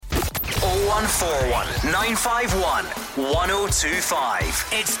0141 951 1025.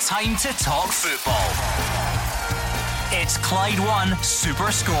 It's time to talk football. It's Clyde One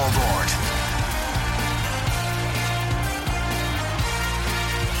Super Scoreboard.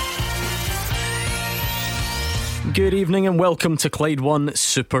 Good evening and welcome to Clyde One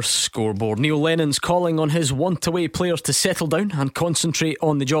Super Scoreboard. Neil Lennon's calling on his want-away players to settle down and concentrate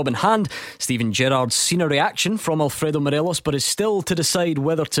on the job in hand. Steven Gerrard's seen a reaction from Alfredo Morelos, but is still to decide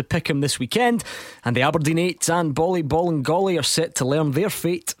whether to pick him this weekend. And the Aberdeen 8 and Bolingoli are set to learn their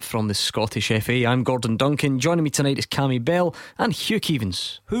fate from the Scottish FA. I'm Gordon Duncan. Joining me tonight is Cammy Bell and Hugh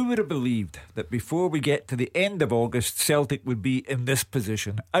Keevins. Who would have believed that before we get to the end of August, Celtic would be in this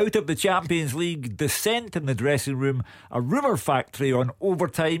position? Out of the Champions League, dissent in the dressing room, a rumour factory on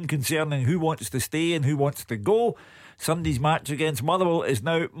overtime concerning who wants to stay and who wants to go. Sunday's match against Motherwell is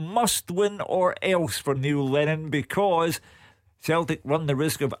now must win or else for Neil Lennon, because Celtic run the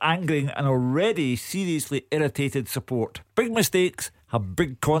risk of angering an already seriously irritated support. Big mistakes have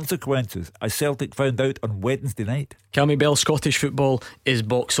big consequences, as Celtic found out on Wednesday night. Cammy Bell, Scottish football is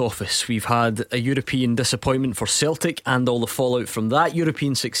box office. We've had a European disappointment for Celtic and all the fallout from that.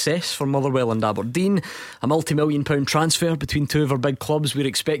 European success for Motherwell and Aberdeen. A multi-million-pound transfer between two of our big clubs. We're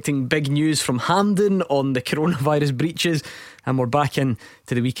expecting big news from Hampden on the coronavirus breaches, and we're back in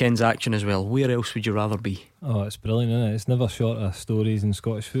to the weekend's action as well. Where else would you rather be? Oh, it's brilliant, isn't it? It's never short of stories in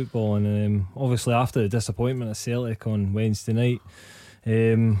Scottish football. And obviously after the disappointment at Celtic on Wednesday night,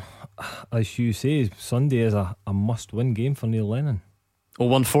 as you say, Sunday is a must-win game for Neil Lennon.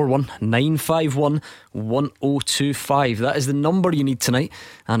 0141 951 1025. That is the number you need tonight.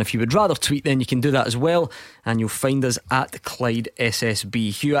 And if you would rather tweet, then you can do that as well, and you'll find us at Clyde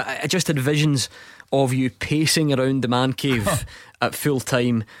SSB. Hugh, I just had visions of you pacing around the man cave at full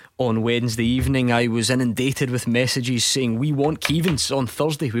time on Wednesday evening. I was inundated with messages saying, we want Keevins on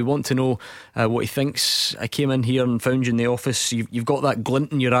Thursday, we want to know what he thinks. I came in here and found you in the office. You've got that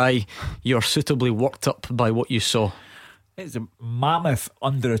glint in your eye. You're suitably worked up by what you saw. It's a mammoth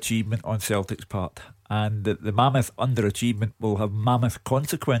underachievement on Celtic's part, and the mammoth underachievement will have mammoth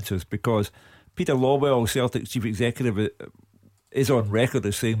consequences, because Peter Lawwell, Celtic's chief executive, is on record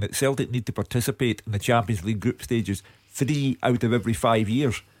as saying that Celtic need to participate in the Champions League group stages 3 out of every 5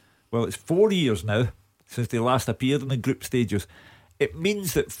 years. Well, it's 4 years now since they last appeared in the group stages. It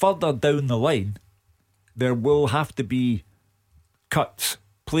means that further down the line there will have to be cuts.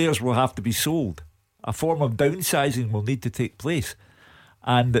 Players will have to be sold. A form of downsizing will need to take place,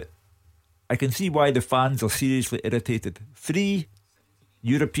 and I can see why the fans are seriously irritated. 3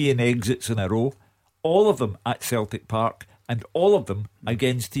 European exits in a row, all of them at Celtic Park, and all of them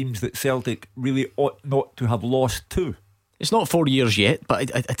against teams that Celtic really ought not to have lost to. It's not 4 years yet, but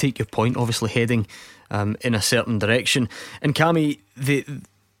I take your point. Obviously heading in a certain direction. And Cammy, the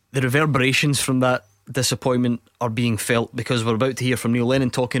reverberations from that disappointment are being felt, because we're about to hear from Neil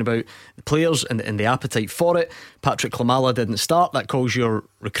Lennon talking about the players and the appetite for it. Patrick Klimala didn't start. That calls your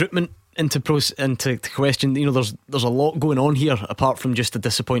recruitment into question. You know, there's a lot going on here apart from just a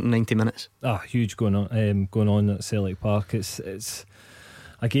disappointing 90 minutes. Huge going on at Celtic Park. It's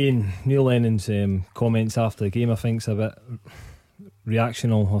again, Neil Lennon's comments after the game, I think, is a bit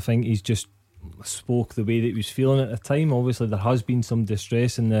reactional. I think he's just spoke the way that he was feeling at the time. Obviously there has been some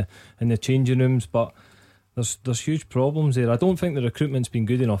distress in the changing rooms, but there's huge problems there. I don't think the recruitment's been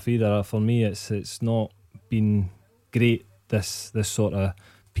good enough either. For me, it's not been great this sort of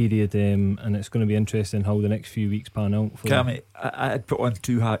period, and it's going to be interesting how the next few weeks pan out. Cammy, I'd put on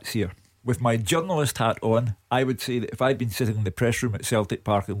 2 hats here. With my journalist hat on, I would say that if I'd been sitting in the press room at Celtic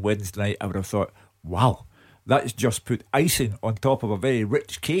Park on Wednesday night, I would have thought, wow, that's just put icing on top of a very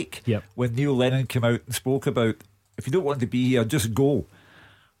rich cake. Yep. When Neil Lennon came out and spoke about, if you don't want to be here, just go.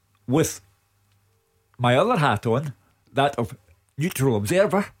 With my other hat on, that of neutral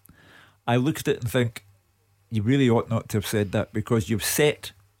observer, I look at it and think, you really ought not to have said that, because you've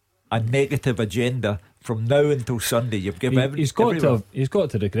set a negative agenda from now until Sunday. You've given he's got to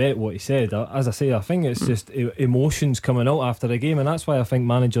regret what he said. As I say, I think it's just emotions coming out after a game, and that's why I think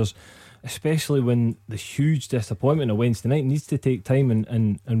managers, especially when the huge disappointment of Wednesday night, needs to take time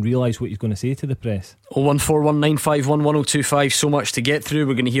and realise what he's going to say to the press. 01419511025. So much to get through.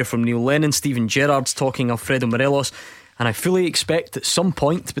 We're going to hear from Neil Lennon. Steven Gerrard's talking Alfredo Morelos, and I fully expect at some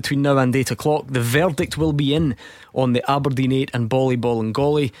point between now and 8 o'clock the verdict will be in on the Aberdeen 8 and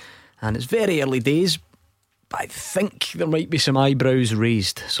Bolingoli. And it's very early days, but I think there might be some eyebrows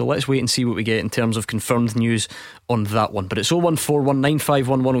raised. So let's wait and see what we get in terms of confirmed news on that one. But it's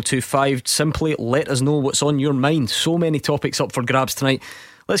 01419511025. Simply let us know what's on your mind. So many topics up for grabs tonight.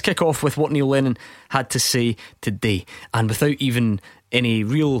 Let's kick off with what Neil Lennon had to say today. And without even any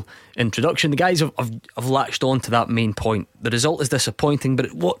real introduction. The guys have latched on to that main point. The result is disappointing,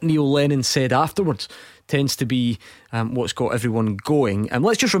 but what Neil Lennon said afterwards tends to be what's got everyone going. And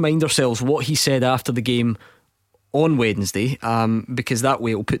let's just remind ourselves what he said after the game on Wednesday, because that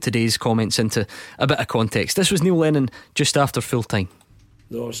way it'll put today's comments into a bit of context. This was Neil Lennon just after full time.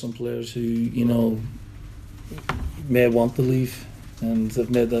 There are some players who, may want to leave, and they've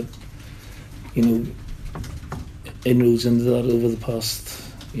made that, inroads into that over the past,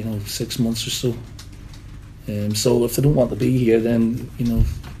 6 months or so. So if they don't want to be here, then,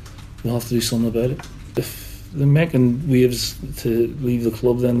 we'll have to do something about it. If they're making waves to leave the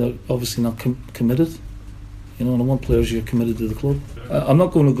club, then they're obviously not committed. And I want players who are committed to the club. I'm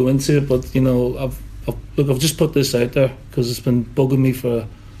not going to go into it, but, I've just put this out there because it's been bugging me for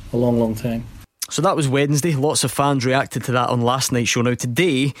a long, long time. So that was Wednesday. Lots of fans reacted to that on last night's show. Now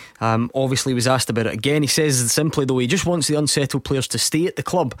today, obviously was asked about it again. He says simply though, he just wants the unsettled players to stay at the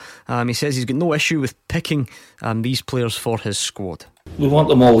club. He says he's got no issue with picking these players for his squad. We want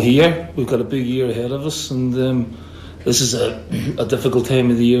them all here. We've got a big year ahead of us, and this is a difficult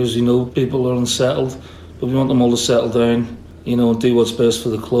time of the year. As you know, people are unsettled, but we want them all to settle down, and do what's best for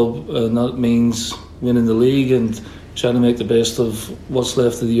the club, and that means winning the league and trying to make the best of what's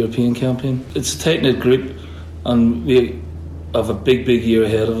left of the European campaign. It's a tight-knit group, and we have a big year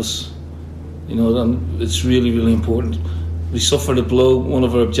ahead of us, and it's really, really important. We suffered a blow. One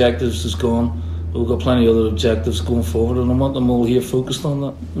of our objectives is gone, but we've got plenty of other objectives going forward, and I want them all here focused on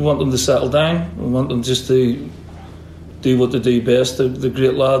that. We want them to settle down. We want them just to do what they do best. They're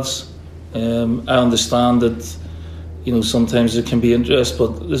great lads. I understand that sometimes there can be interest,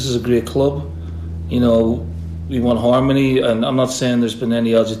 but this is a great club. We want harmony, and I'm not saying there's been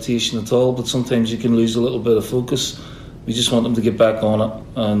any agitation at all, but sometimes you can lose a little bit of focus. We just want them to get back on it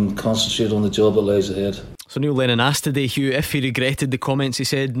and concentrate on the job that lies ahead. So Neil Lennon asked today, Hugh, if he regretted the comments. He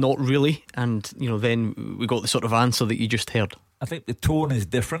said not really, and then we got the sort of answer that you just heard. I think the tone is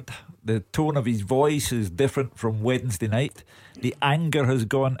different. The tone of his voice is different from Wednesday night. The anger has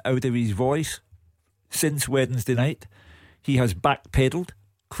gone out of his voice since Wednesday night. He has backpedalled,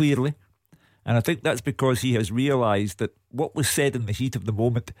 clearly. And I think that's because he has realised that what was said in the heat of the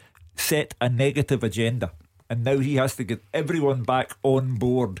moment set a negative agenda. And now he has to get everyone back on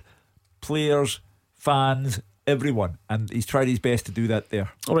board. Players, fans, everyone. And he's tried his best to do that there.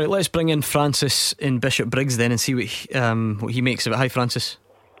 Alright, let's bring in Francis in Bishop Briggs then and see what he makes of it. Hi, Francis.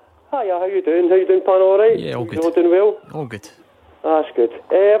 Hiya, how you doing? How you doing, Pan? Alright? Yeah, all good. You all doing well? All good. That's good.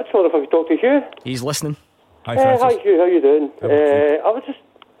 I just wonder if I could talk to Hugh. He's listening. Hi, Francis. Hi, Hugh, how you doing? I was just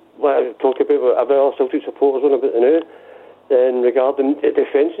talk about our Celtic supporters on about the now, and regarding the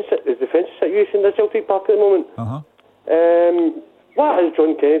defensive situation in the Celtic Park at the moment. What is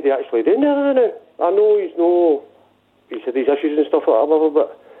John Kennedy actually doing there now? I know he's had these issues and stuff like that,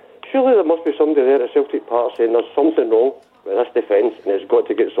 but surely there must be somebody there at Celtic Park saying there's something wrong with this defence and it's got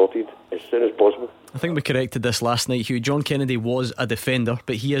to get sorted as soon as possible. I think we corrected this last night, Hugh. John Kennedy was a defender,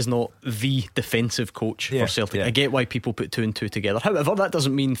 but he is not the defensive coach for Celtic. I get why people put two and two together. However, that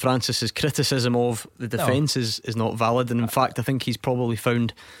doesn't mean Francis's criticism of the defence is not valid, and in fact I think he's probably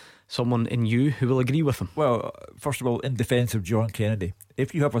found someone in you who will agree with him. Well, first of all, in defence of John Kennedy,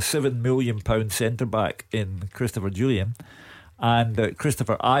 if you have a £7 million centre back in Christopher Jullien and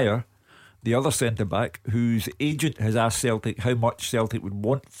Christopher Ajer, the other centre back, whose agent has asked Celtic how much Celtic would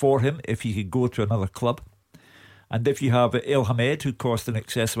want for him if he could go to another club, and if you have El Hamed, who cost in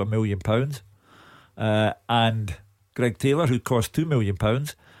excess of £1 million, and Greg Taylor, who cost £2 million,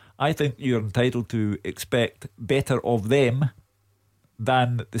 I think you're entitled to expect better of them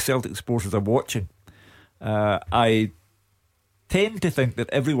than the Celtic supporters are watching. I tend to think that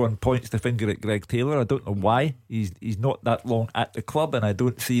everyone points the finger at Greg Taylor. I don't know why. He's not that long at the club, and I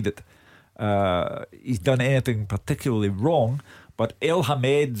don't see that he's done anything particularly wrong. But El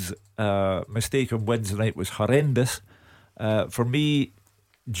Hamed's mistake on Wednesday night was horrendous. For me,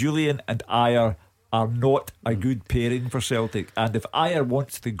 Jullien and Ajer are not a good pairing for Celtic, and if Ajer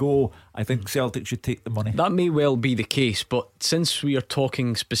wants to go, I think Celtic should take the money. That may well be the case, but since we are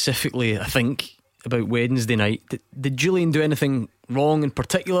talking specifically, I think, about Wednesday night, did Jullien do anything wrong in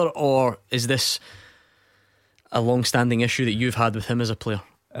particular, or is this a long-standing issue that you've had with him as a player?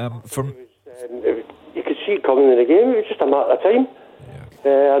 You could see it coming in the game. It was just a matter of time.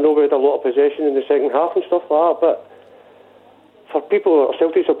 I know we had a lot of possession in the second half and stuff like that, but for people,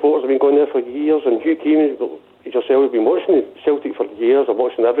 Celtic supporters have been going there for years, and Hugh Keane, yourself, have been watching Celtic for years. I'm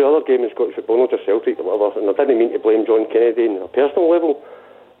watching every other game in Scottish football, not just Celtic or whatever, and I didn't mean to blame John Kennedy on a personal level,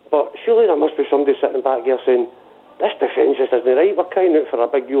 but surely there must be somebody sitting back here saying, this defence just isn't right, we're crying out for a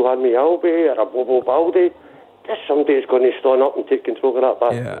big Johan Mialbi or a Bobo Baldi. There's somebody that's going to stand up and take control of that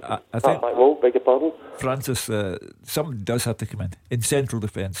back. Yeah, I think. Beg your pardon. Francis, somebody does have to come in central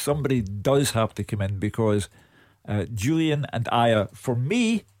defence. Somebody does have to come in because Julian and Aya, for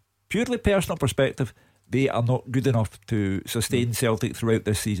me, purely personal perspective, they are not good enough to sustain Celtic throughout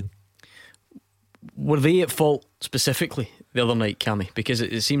this season. Were they at fault specifically the other night, Cammy? Because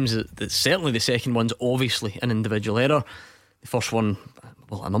it seems that certainly the second one's obviously an individual error. The first one,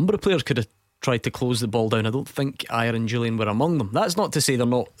 well, a number of players could have tried to close the ball down. I don't think Ayer and Julian were among them. That's not to say they're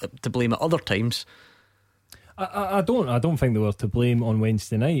not to blame at other times. I don't think they were to blame on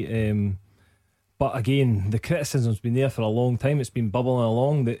Wednesday night. But again, the criticism's been there for a long time. It's been bubbling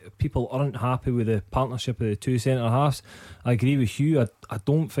along that people aren't happy with the partnership of the two centre halves. I agree with you. I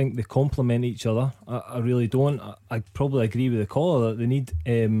don't think they complement each other. I really don't. I probably agree with the caller that they need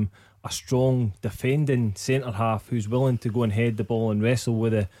a strong defending centre half who's willing to go and head the ball and wrestle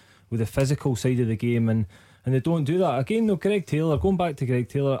with the physical side of the game, and they don't do that. Again though, Greg Taylor, going back to Greg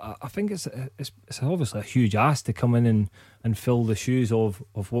Taylor, I think it's obviously a huge ask to come in and fill the shoes of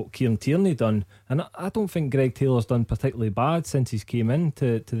what Kieran Tierney done, and I don't think Greg Taylor's done particularly bad since he's came in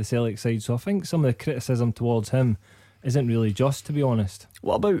to the Celtic side, so I think some of the criticism towards him isn't really just, to be honest.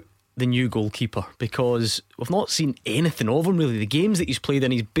 What about the new goalkeeper? Because we've not seen anything of him really. The games that he's played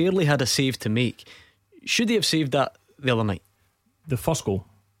in, he's barely had a save to make. Should he have saved that the other night? The first goal?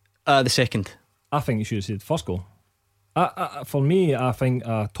 The second. I think he should have saved the first goal. For me, I think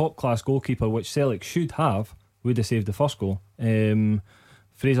a top class goalkeeper, which Celtic should have, would have saved the first goal.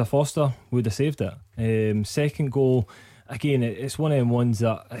 Fraser Foster would have saved it. Second goal, again, it's one of them ones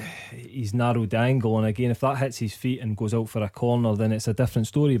that he's narrowed the angle, and again, if that hits his feet and goes out for a corner, then it's a different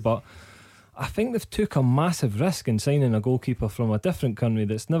story. But I think they've took a massive risk in signing a goalkeeper from a different country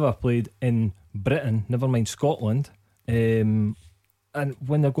that's never played in Britain, never mind Scotland. And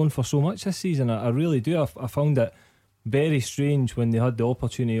when they're going for so much this season, I really do. I found it very strange when they had the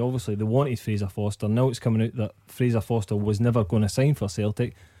opportunity. Obviously they wanted Fraser Foster. Now it's coming out that Fraser Foster was never going to sign for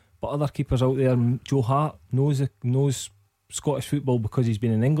Celtic, but other keepers out there, Joe Hart knows Scottish football because he's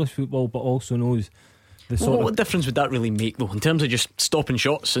been in English football, but also knows the sort of... What difference would that really make though, in terms of just stopping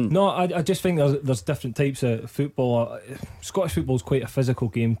shots? And no, I just think there's different types of football. Scottish football is quite a physical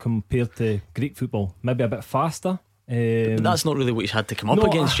game compared to Greek football, maybe a bit faster. But that's not really what he's had to come up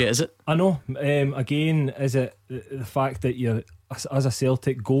against yet, is it? I know. Again, is it the fact that you're, as a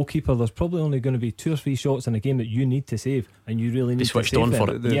Celtic goalkeeper, there's probably only going to be 2 or 3 shots in a game that you need to save, and you really need to switched save on them.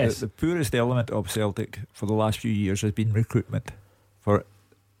 for it. The poorest element of Celtic for the last few years has been recruitment. For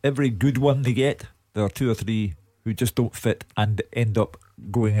every good one they get, there are 2 or 3 who just don't fit and end up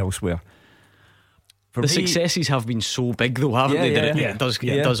going elsewhere. For successes have been so big though, haven't they? That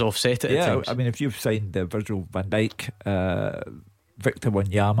it does offset it at times. I mean, if you've signed Virgil van Dijk, Victor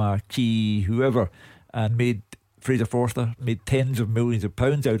Wanyama, Key, whoever, and made Fraser Forster, made tens of millions of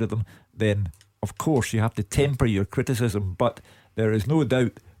pounds out of them, then of course you have to temper your criticism. But there is no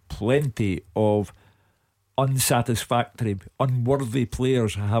doubt plenty of unsatisfactory, unworthy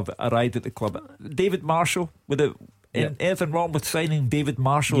players have arrived at the club. David Marshall, anything wrong with signing David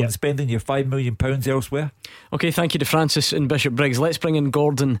Marshall and spending your £5 million elsewhere? Okay, thank you to Francis in Bishopbriggs. Let's bring in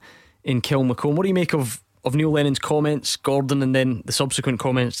Gordon in Kilmacombe. What do you make of Neil Lennon's comments, Gordon, and then the subsequent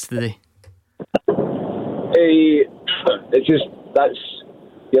comments today? It's just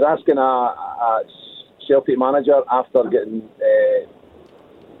you're asking a Celtic manager after getting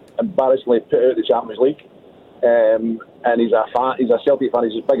embarrassingly put out of the Champions League, and he's a Celtic fan.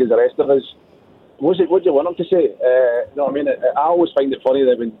 He's as big as the rest of us. What do you want him to say? You know what I mean? I always find it funny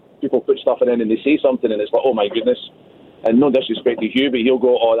that when people put stuff in and they say something and it's like, oh my goodness. And no disrespect to Hugh, but he'll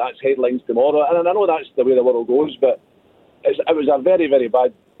go, oh, that's headlines tomorrow. And I know that's the way the world goes, but it was a very, very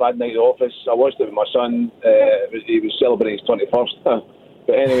bad night in the office. I watched it with my son. He was celebrating his 21st.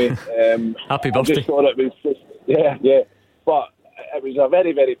 But anyway, happy birthday. I just thought it was just, yeah. But it was a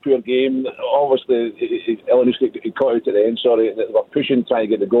very, very poor game. Obviously, Illinois got caught out at the end. Sorry, they were pushing, trying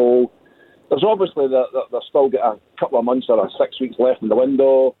to get the goal. There's obviously they're still got a couple of months or 6 weeks left in the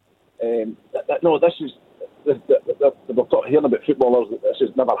window. This is we're hearing about footballers. This has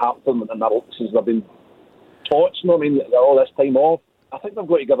never happened to them since they've been taught. You know what I mean? All this time off. I think they've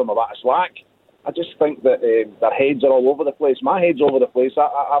got to give them a bit of slack. I just think that their heads are all over the place. My head's all over the place.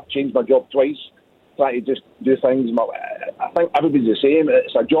 I've changed my job twice, trying to just do things. I think everybody's the same.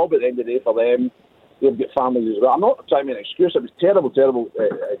 It's a job at the end of the day for them. They've got families as well. I'm not trying to make an excuse. It was a terrible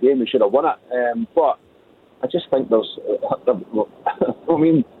game. We should have won it. But I just think there's... I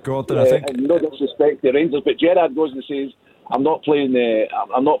mean... Gordon, I think... No disrespect to Rangers, but Gerrard goes and says, I'm not playing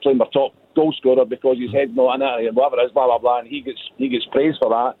my top goal scorer because his head's not in it, and whatever it is, blah, blah, blah, and he gets praise for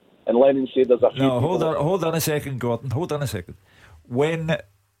that. And Lennon said there's a few. No, hold on a second, Gordon. Hold on a second. When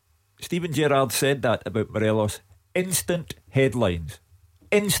Steven Gerrard said that about Morelos, instant headlines.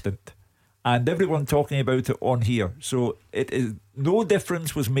 Instant. And everyone talking about it on here. So it is no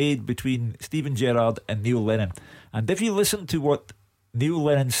difference was made between Steven Gerrard and Neil Lennon. And if you listen to what Neil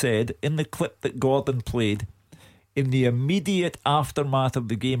Lennon said in the clip that Gordon played, in the immediate aftermath of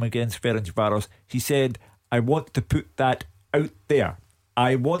the game against Ferencvaros, he said, I want to put that out there.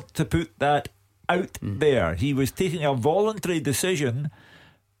 I want to put that out there. He was taking a voluntary decision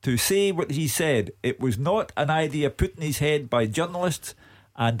to say what he said. It was not an idea put in his head by journalists.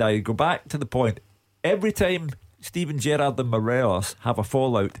 And I go back to the point. Every time Steven Gerrard and Morelos have a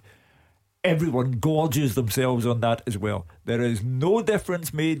fallout, everyone gorges themselves on that as well. There is no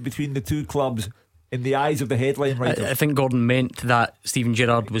difference made between the two clubs in the eyes of the headline writer. I think Gordon meant that Steven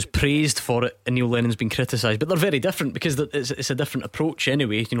Gerrard was praised for it and Neil Lennon's been criticised, but they're very different because it's a different approach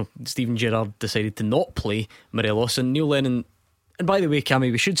anyway. You know, Steven Gerrard decided to not play Morelos, and Neil Lennon. And by the way,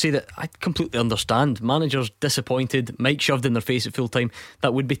 Cammy, we should say that I completely understand. Managers disappointed, Mike shoved in their face at full time.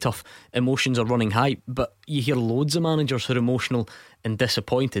 That would be tough. Emotions are running high. But you hear loads of managers who are emotional and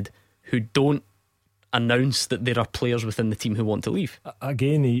disappointed who don't announce that there are players within the team who want to leave.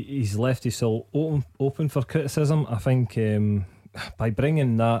 Again, he's left his soul open for criticism. I think by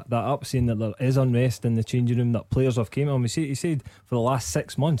bringing that up, saying that there is unrest in the changing room, that players have came on. He said for the last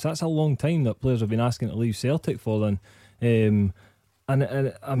 6 months, that's a long time that players have been asking to leave Celtic for then. And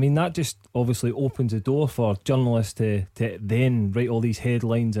I mean, that just obviously opens the door for journalists to then write all these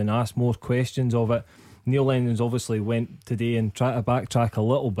headlines and ask more questions of it. Neil Lennon's obviously went today and tried to backtrack a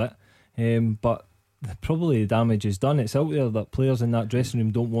little bit, but probably the damage is done. It's out there that players in that dressing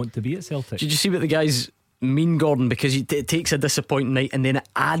room don't want to be at Celtic. Did you see what the guys mean, Gordon? Because it takes a disappointing night and then it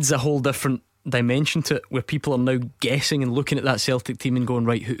adds a whole different dimension to it, where people are now guessing and looking at that Celtic team and going,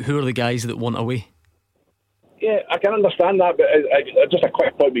 right, who are the guys that want away? Yeah, I can understand that, but just a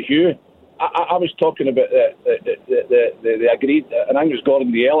quick point with Hugh. I was talking about the agreed, and I think it was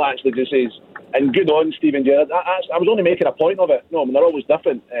Gordon Dalziel actually just says, and good on Steven Gerrard. I was only making a point of it. No, I mean, they're always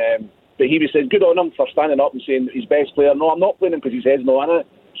different. But he was saying, good on him for standing up and saying he's best player. No, I'm not playing him because his head's not in it.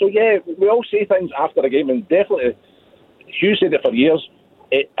 So yeah, we all say things after a game, and definitely, Hugh said it for years.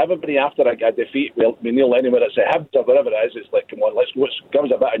 Everybody after a defeat, with Neil Lennon, whether it's a Hibs or whatever it is, it's like, come on, let's give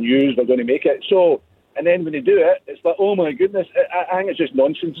us a bit of news, we're going to make it. So. And then when they do it, it's like, oh my goodness, I think it's just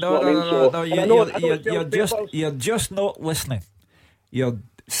nonsense. You're just not listening. You're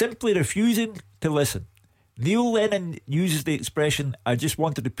simply refusing to listen. Neil Lennon uses the expression, I just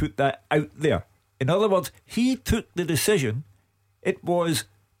wanted to put that out there. In other words, he took the decision. It was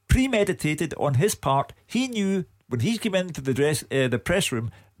premeditated on his part. He knew when he came into the press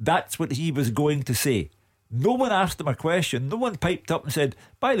room, that's what he was going to say. No one asked him a question. No one piped up and said,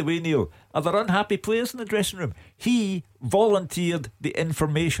 by the way, Neil, are there unhappy players in the dressing room? He volunteered the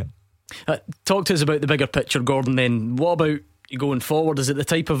information. Talk to us about the bigger picture, Gordon, then. What about you going forward? Is it the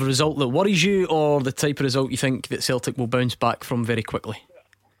type of result that worries you, or the type of result you think that Celtic will bounce back from very quickly?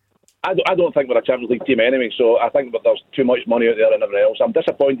 I don't think we're a Champions League team anyway, so I think that there's too much money out there and everything else. I'm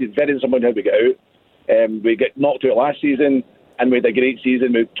disappointed, very disappointed how we get out. We get knocked out last season, and we had a great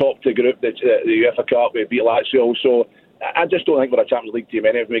season. We topped the group, the UEFA Cup, we beat Lazio. So I just don't think we're a Champions League team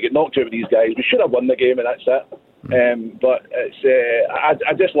anyway. We get knocked out with these guys. We should have won the game, and that's it. But it's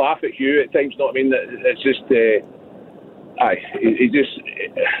I just laugh at Hugh at times. Not I mean, it's just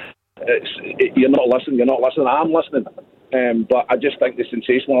you're not listening. You're not listening. I'm listening. But I just think they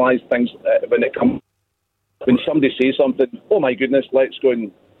sensationalise things when somebody says something. Oh my goodness, let's go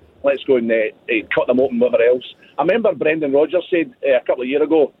and cut them open, whatever else. I remember Brendan Rodgers said a couple of years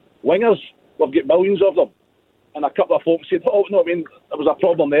ago, wingers, we've got millions of them. And a couple of folks said, oh, no, I mean, there was a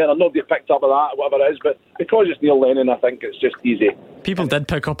problem there and nobody picked up on that, whatever it is. But because it's Neil Lennon, I think it's just easy. People did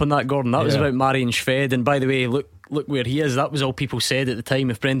pick up on that, Gordon. That was about Marian Shved. And by the way, look where he is. That was all people said at the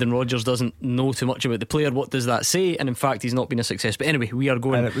time. If Brendan Rodgers doesn't know too much about the player, what does that say? And in fact, he's not been a success. But anyway, we are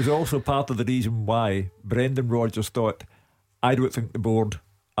going. And it was also part of the reason why Brendan Rodgers thought, I don't think the board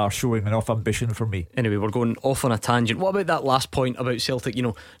are showing enough ambition for me. Anyway, we're going off on a tangent. What about that last point about Celtic,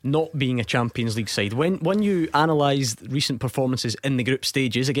 not being a Champions League side? When you analyse recent performances in the group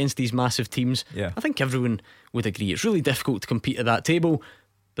stages against these massive teams, I think everyone would agree it's really difficult to compete at that table.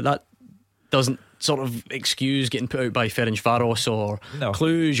 But that doesn't sort of excuse getting put out by Ferencvaros or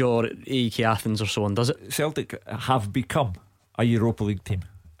Cluj or AEK Athens or so on, does it? Celtic have become a Europa League team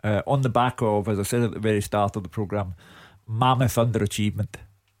on the back of, as I said at the very start of the programme, mammoth underachievement.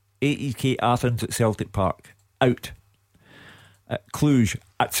 AEK Athens at Celtic Park, out. Cluj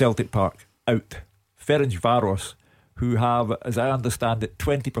at Celtic Park, out. Ferencvaros, who have, as I understand it,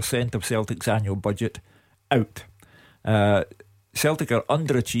 20% of Celtic's annual budget out. Celtic are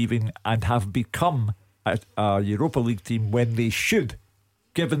underachieving and have become a Europa League team when they should,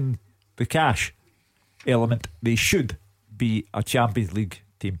 given the cash element, they should be a Champions League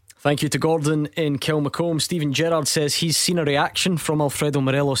team. Thank you to Gordon in Kilmacombe. Stephen Gerrard says he's seen a reaction from Alfredo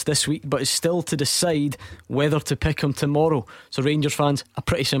Morelos this week, but is still to decide whether to pick him tomorrow. So Rangers fans, a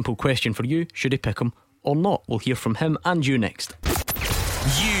pretty simple question for you: should he pick him or not? We'll hear from him and you next.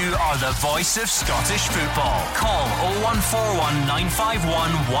 You are the voice of Scottish football. Call 0141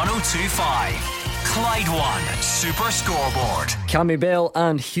 951 1025. Clyde One Super Scoreboard. Cammy Bell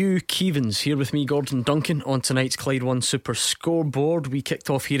and Hugh Keevans here with me, Gordon Duncan, on tonight's Clyde One Super Scoreboard. We kicked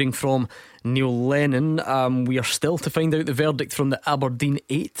off hearing from Neil Lennon. We are still to find out the verdict from the Aberdeen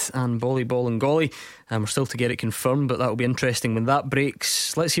 8 and Volleyball and Golly. We're still to get it confirmed, but that will be interesting when that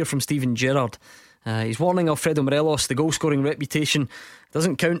breaks. Let's hear from Stephen Gerrard. He's warning Alfredo Morelos the goal scoring reputation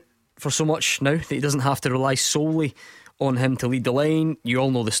doesn't count for so much now, that he doesn't have to rely solely on him to lead the line. You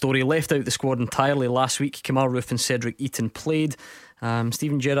all know the story. Left out the squad entirely last week. Kemar Roofe and Cedric Eaton played.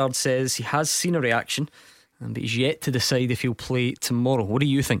 Stephen Gerrard says he has seen a reaction, but he's yet to decide if he'll play tomorrow. What do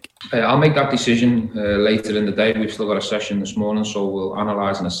you think? I'll make that decision later in the day. We've still got a session this morning, so we'll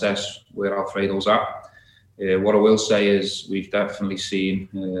analyse and assess where Alfredo's at. What I will say is we've definitely seen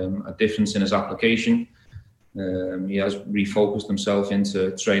a difference in his application. He has refocused himself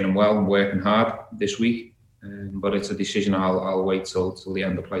into training well and working hard this week. But it's a decision I'll wait till the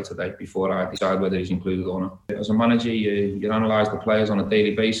end of play today before I decide whether he's included or not. As a manager, you analyse the players on a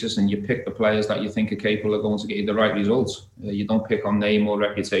daily basis and you pick the players that you think are capable of going to get you the right results. You don't pick on name or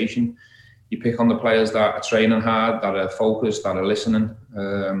reputation. You pick on the players that are training hard, that are focused, that are listening,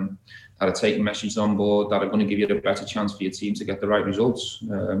 that are taking messages on board, that are going to give you a better chance for your team to get the right results.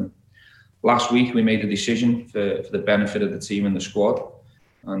 Last week we made a decision for the benefit of the team and the squad.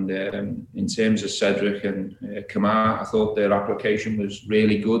 And in terms of Cedric and Kemar, I thought their application was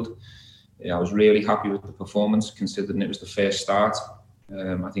really good. I was really happy with the performance, considering it was the first start.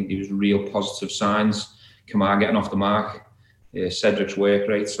 I think there was real positive signs. Kemar getting off the mark, Cedric's work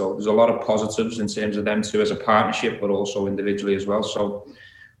rate. So there's a lot of positives in terms of them two as a partnership, but also individually as well. So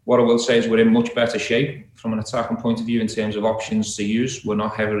what I will say is we're in much better shape from an attacking point of view in terms of options to use. We're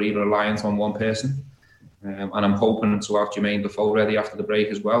not heavily reliant on one person. And I'm hoping to have Jermaine Defoe ready after the break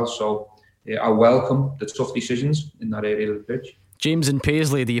as well. So I welcome the tough decisions in that area of the pitch. James and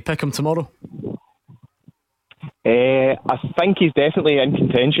Paisley, do you pick him tomorrow? I think he's definitely in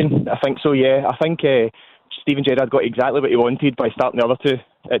contention. I think so, yeah. I think Stephen Gerrard got exactly what he wanted by starting the other two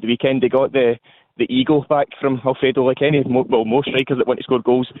at the weekend. They got the ego back from Alfredo. Like most strikers that want to score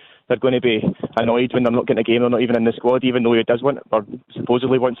goals, they're going to be annoyed when they're not getting a game, they're not even in the squad, even though he does want, or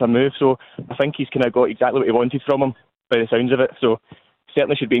supposedly wants a move. So I think he's kind of got exactly what he wanted from him by the sounds of it. So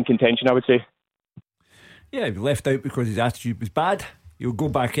certainly should be in contention, I would say. Yeah, he left out because his attitude was bad. He'll go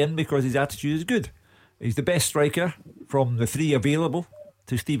back in because his attitude is good. He's the best striker from the three available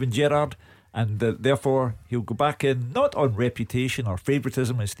to Stephen Gerrard, and therefore he'll go back in, not on reputation or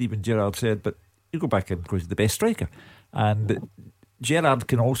favouritism as Stephen Gerrard said, but he'll go back in because he's the best striker. And Gerrard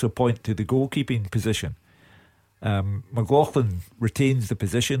can also point to the goalkeeping position. McLaughlin retains the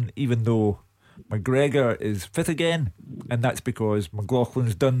position even though McGregor is fit again, and that's because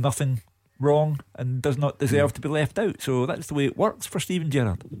McLaughlin's done nothing wrong and does not deserve to be left out. So that's the way it works for Stephen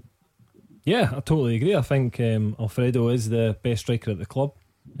Gerrard. Yeah, I totally agree. I think Alfredo is the best striker at the club.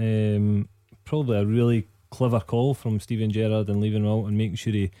 Probably a really clever call from Stephen Gerrard and leaving him out and making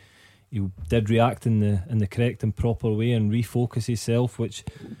sure he did react in the correct and proper way and refocus himself, which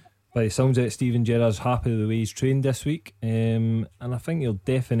by the sounds of it, Stephen Gerrard's happy with the way he's trained this week, and I think he'll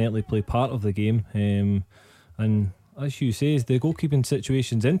definitely play part of the game. And as you say, the goalkeeping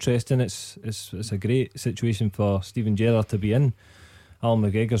situation's interesting. It's a great situation for Stephen Gerrard to be in. Alan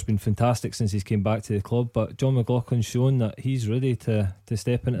McGregor's been fantastic since he's came back to the club, but John McLaughlin's shown that he's ready to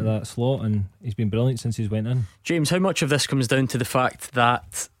step into that slot, and he's been brilliant since he's went in. James, how much of this comes down to the fact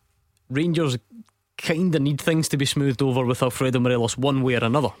that Rangers kind of need things to be smoothed over with Alfredo Morelos one way or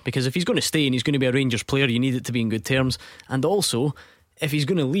another? Because if he's going to stay and he's going to be a Rangers player, you need it to be in good terms. And also, if he's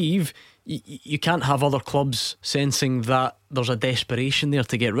going to leave, you can't have other clubs sensing that there's a desperation there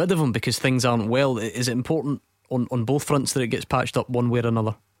to get rid of him because things aren't well. Is it important on both fronts that it gets patched up one way or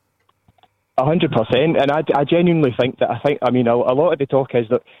another? 100%, and I genuinely think that a lot of the talk is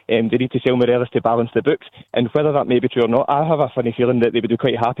that they need to sell Morelos to balance the books, and whether that may be true or not, I have a funny feeling that they would be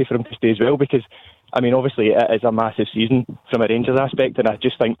quite happy for him to stay as well, because obviously it is a massive season from a Rangers aspect, and I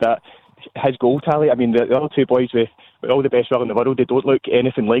just think that his goal tally, the other two boys with with all the best will in the world, they don't look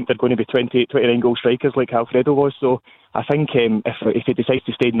anything like they're going to be 28, 29 goal strikers like Alfredo was. So I think if he decides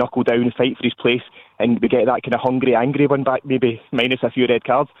to stay knuckle down and fight for his place, and we get that kind of hungry, angry one back, maybe minus a few red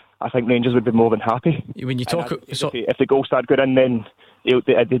cards, I think Rangers would be more than happy. When you talk, if the goals start going in, then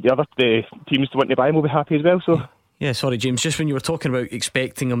the teams wanting to buy him will be happy as well. So. Yeah, sorry, James. Just when you were talking about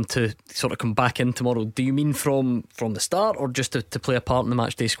expecting him to sort of come back in tomorrow, do you mean from the start, or just to play a part in the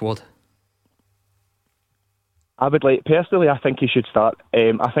matchday squad? I would personally, I think he should start.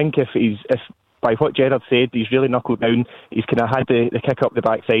 I think if by what Gerrard said, he's really knuckled down, he's kind of had the kick up the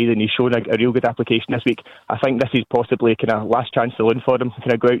backside, and he's shown a real good application this week. I think this is possibly kind of last chance saloon for him,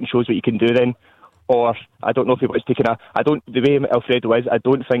 kind of go out and shows what you can do then. Or I don't know if he wants to the way Alfredo is, I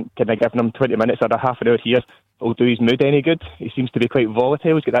don't think kind of giving him 20 minutes or a half an hour here will do his mood any good. He seems to be quite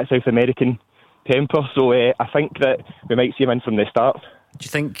volatile. He's got that South American temper, so I think that we might see him in from the start. Do you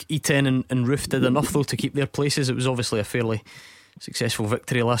think Itten and Roof did enough though to keep their places? It was obviously a fairly successful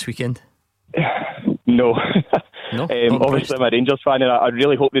victory last weekend. No. No? Obviously I'm a Rangers fan, and I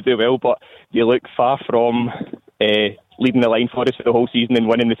really hope they do well, but you look far from leading the line for us for the whole season and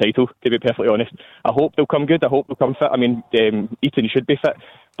winning the title, to be perfectly honest. I hope they'll come good, I hope they'll come fit. I mean, Itten should be fit,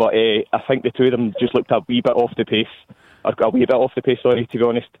 but I think the two of them just looked a wee bit off the pace, to be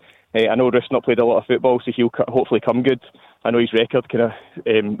honest. I know Roof's not played a lot of football, so he'll hopefully come good. I know his record kind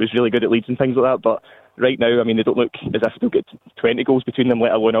of was really good at Leeds and things like that, but right now, I mean, they don't look as if they'll get 20 goals between them,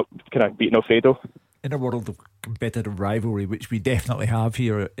 let alone kind of beating Alfredo. In a world of competitive rivalry, which we definitely have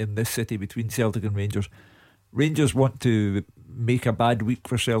here in this city between Celtic and Rangers, Rangers want to make a bad week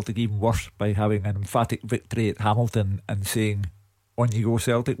for Celtic even worse by having an emphatic victory at Hamilton and saying, on you go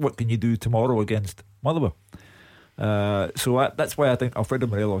Celtic, what can you do tomorrow against Motherwell? So that's why I think Alfredo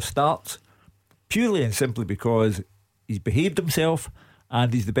Morelos starts, purely and simply because he's behaved himself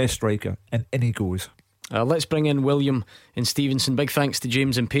and he's the best striker, and in he goes. Let's bring in William in Stevenson. Big thanks to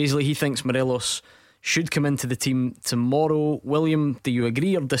James and Paisley. He thinks Morelos should come into the team tomorrow. William, do you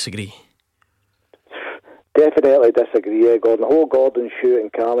agree or disagree? Definitely disagree, Gordon. The whole Gordon shoot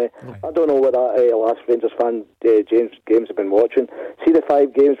and Cammy. I don't know what that last Rangers fan James games have been watching. See the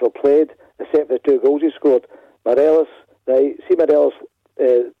 5 games were played, except the 2 goals he scored. Morelos, right? See Morelos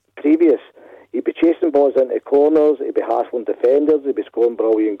previous. He'd be chasing balls into corners, he'd be hassling defenders, he'd be scoring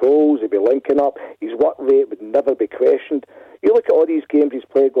brilliant goals, he'd be linking up. His work rate would never be questioned. You look at all these games he's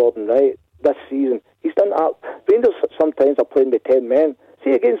played, Gordon, right, this season. He's done that. Rangers sometimes are playing with 10 men.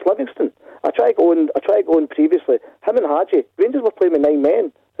 See against Livingston. I tried going previously. Him and Hadji, Rangers were playing with 9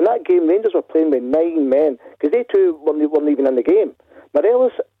 men. In that game, Rangers were playing with 9 men because they two weren't even in the game.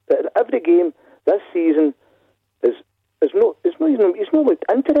 Morelos, every game this season, he's not looked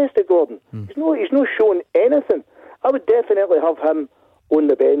interested, Gordon. He's not showing anything. I would definitely have him on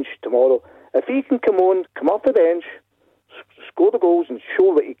the bench tomorrow. If he can come off the bench, score the goals and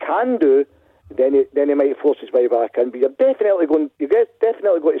show what he can do, then he might force his way back in. But you're definitely going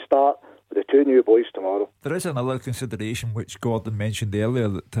to start with the 2 new boys tomorrow. There is another consideration which Gordon mentioned earlier,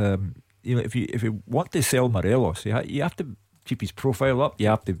 that if you want to sell Morelos, you have to keep his profile up, you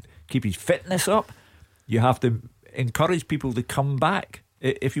have to keep his fitness up, you have to encourage people to come back.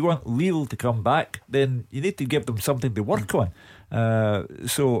 If you want Lille to come back, then you need to give them something to work on.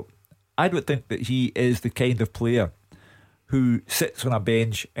 So I don't think that he is the kind of player who sits on a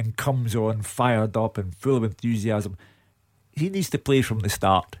bench and comes on fired up and full of enthusiasm. He needs to play from the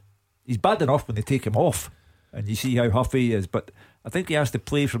start. He's bad enough when they take him off and you see how huffy he is, but I think he has to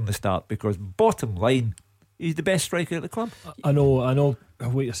play from the start, because bottom line, he's the best striker at the club. I know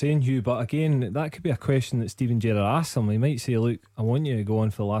what you're saying, Hugh, but again, that could be a question that Steven Gerrard asks him. He might say, look, I want you to go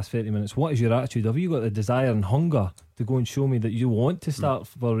on for the last 30 minutes. What is your attitude? Have you got the desire and hunger to go and show me that you want to start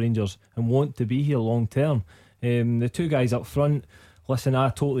for Rangers and want to be here long term? The 2 guys up front, listen, I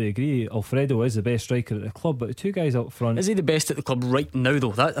totally agree, Alfredo is the best striker at the club, but the 2 guys up front, is he the best at the club right now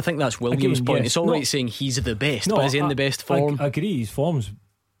though? I think that's William's again, point. yes, It's all right saying he's the best, but is he in the best form? I agree, his form's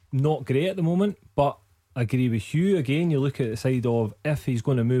not great at the moment, but I agree with Hugh. Again, you look at the side of, if he's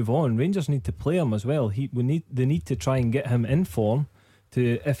going to move on, Rangers need to play him as well. They need to try and get him in form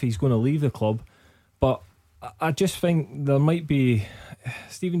to, if he's going to leave the club. But I just think there might be,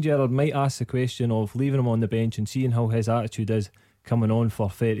 Steven Gerrard might ask the question of leaving him on the bench and seeing how his attitude is coming on for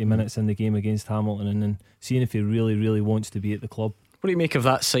 30 minutes in the game against Hamilton, and then seeing if he really, really wants to be at the club. What do you make of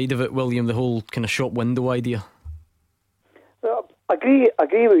that side of it, William, the whole kind of shop window idea? Well, I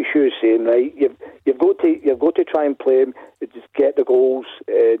agree with what Hugh's saying, right? You've got to try and play him, just get the goals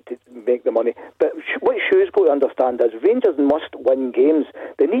to make the money. But what Hugh's got to understand is Rangers must win games.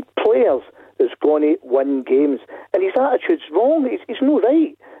 They need players that's going to win games, and his attitude's wrong. He's no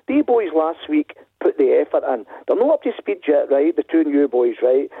right. The boys last week put the effort in. They're not up to speed yet, right? The two new boys,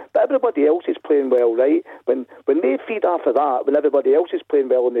 right? But everybody else is playing well, right? When they feed off of that, when everybody else is playing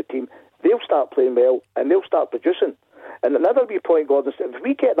well in the team, they'll start playing well and they'll start producing. And another wee point, Gordon, if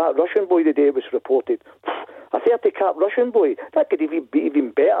we get that Russian boy today, was reported, a 30-cap Russian boy, that could even be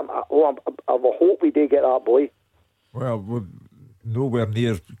even better. I hope we do get that boy. Well, we're nowhere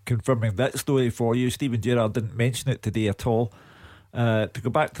near confirming that story for you. Steven Gerrard didn't mention it today at all. To go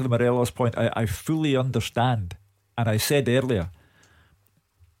back to the Morelos point, I fully understand, and I said earlier,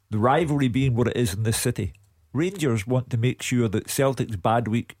 the rivalry being what it is in this city, Rangers want to make sure that Celtic's bad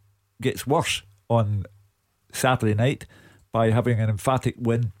week gets worse on Saturday night by having an emphatic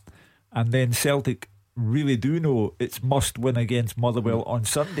win, and then Celtic really do know it's must win against Motherwell on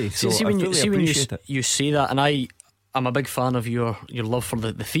Sunday. So I fully appreciate it. You say that, and I'm a big fan of your love for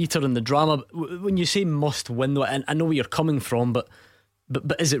the theatre and the drama. When you say must win, though, and I know where you're coming from, but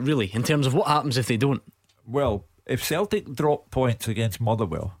is it really, in terms of what happens if they don't? Well, if Celtic drop points against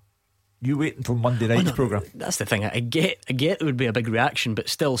Motherwell, you wait until Monday night's programme. That's the thing. I get there would be a big reaction, but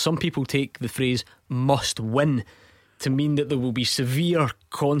still, some people take the phrase must win to mean that there will be severe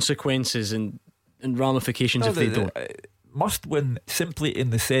consequences and ramifications if they don't. Must win simply in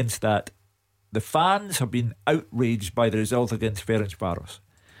the sense that the fans have been outraged by the result against Ferencváros.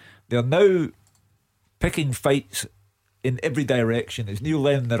 They're now picking fights in every direction. Is Neil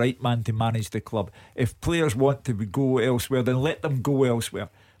Lennon the right man to manage the club? If players want to go elsewhere, then let them go elsewhere.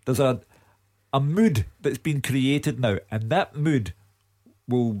 There's a mood that's been created now, and that mood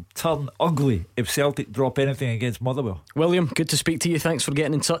will turn ugly if Celtic drop anything against Motherwell. William, good to speak to you. Thanks for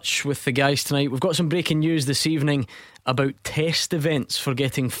getting in touch with the guys tonight. We've got some breaking news this evening about test events for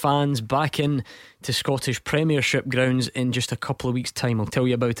getting fans back in to Scottish Premiership grounds in just a couple of weeks' time. I'll tell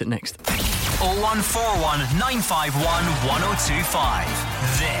you about it next. 0141 951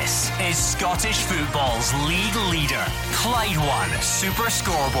 1025. This is Scottish football's league leader, Clyde One Super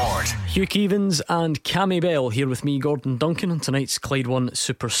Scoreboard. Hugh Keevins and Cammy Bell here with me, Gordon Duncan, on tonight's Clyde One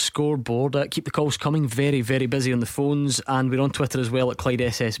Super Scoreboard. Keep the calls coming, very, very busy on the phones, and we're on Twitter as well at Clyde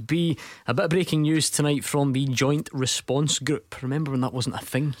SSB. A bit of breaking news tonight from the Joint Response Group. Remember when that wasn't a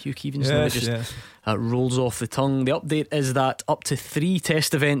thing, Hugh Keevins? Yes. Rolls off the tongue. The update is that up to 3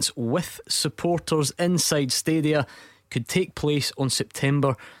 test events with supporters inside stadia could take place on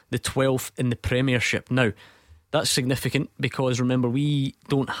September the 12th in the Premiership. Now, that's significant because remember, we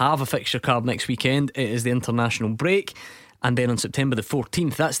don't have a fixture card next weekend. It is the international break, and then on September the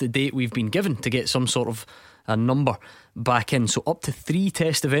 14th, that's the date we've been given to get some sort of a number back in. So up to 3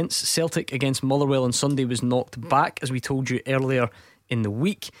 test events. Celtic against Motherwell on Sunday was knocked back, as we told you earlier in the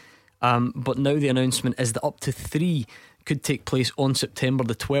week. But now the announcement is that up to 3 could take place on September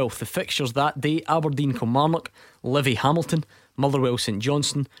the 12th. The fixtures that day: Aberdeen Kilmarnock, Livy Hamilton, Motherwell St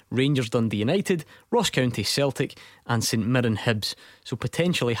Johnstone, Rangers Dundee United, Ross County Celtic, and St Mirren Hibs. So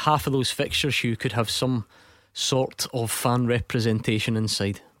potentially half of those fixtures you could have some sort of fan representation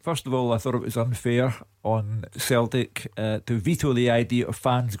inside. First of all, I thought it was unfair on Celtic to veto the idea of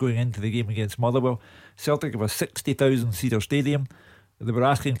fans going into the game against Motherwell. Celtic have a 60,000 seater stadium. They were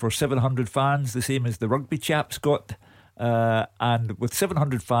asking for 700 fans, the same as the rugby chaps got, and with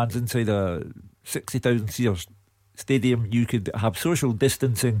 700 fans inside a 60,000 seater stadium, you could have social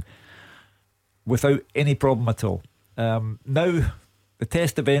distancing without any problem at all. Now the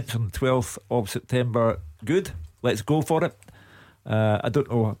test events on the 12th of September, good, let's go for it. I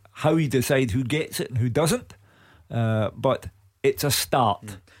don't know how you decide who gets it and who doesn't, but it's a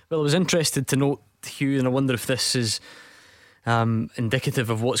start. Well, I was interested to note, Hugh, and I wonder if this is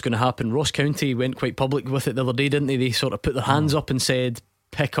indicative of what's going to happen. Ross County went quite public with it the other day, didn't they? They sort of put their hands up and said,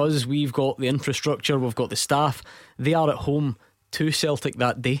 pick us, we've got the infrastructure, we've got the staff. They are at home to Celtic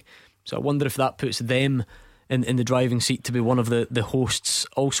that day, so I wonder if that puts them in the driving seat to be one of the hosts.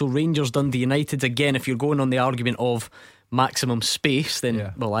 Also Rangers Dundee United, again, if you're going on the argument of maximum space,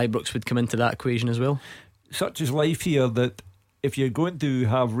 then well, Ibrox would come into that equation as well. Such is life here that if you're going to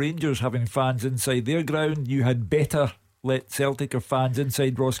have Rangers having fans inside their ground, you had better let Celtic have fans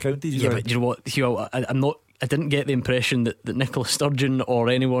inside Ross County's ground. But you know what, Hugh, I didn't get the impression that Nicola Sturgeon or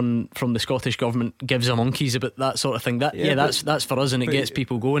anyone from the Scottish Government gives a monkeys about that sort of thing. That's for us, and it gets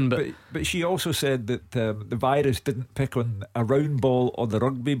people going. But she also said that the virus didn't pick on a round ball or the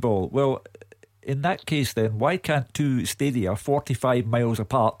rugby ball. Well, in that case then, why can't 2 stadia 45 miles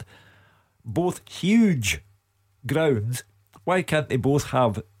apart, both huge grounds, why can't they both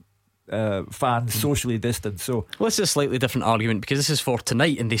have fans socially distanced? So, well, this is a slightly different argument because this is for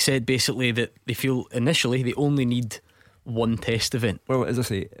tonight, and they said basically that they feel initially they only need 1 test event. Well, as I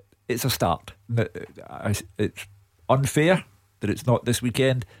say, it's a start. It's unfair that it's not this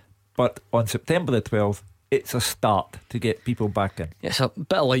weekend. but on September the 12th, it's a start to get people back in. It's a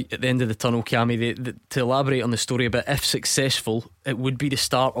bit of light at the end of the tunnel, Cammy. To elaborate on the story a bit, if successful, it would be the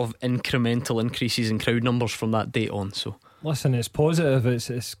start of incremental increases in crowd numbers from that date on. So listen, it's positive.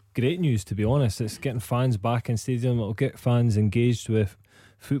 It's great news, to be honest. It's getting fans back in stadium. It'll get fans engaged with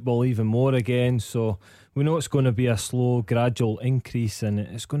football even more again. So we know it's going to be a slow, gradual increase, and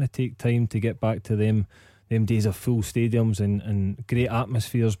it's going to take time to get back to them days of full stadiums and great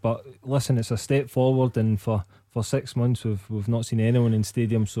atmospheres. But listen, it's a step forward, and for 6 months we've not seen anyone in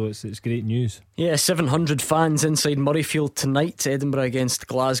stadium, so it's great news. Yeah, 700 fans inside Murrayfield tonight, Edinburgh against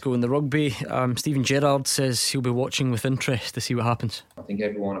Glasgow in the rugby. Stephen Gerrard says he'll be watching with interest to see what happens. I think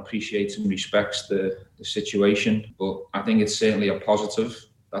everyone appreciates and respects the situation, but I think it's certainly a positive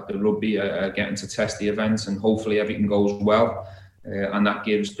that the rugby are getting to test the events, and hopefully everything goes well. And that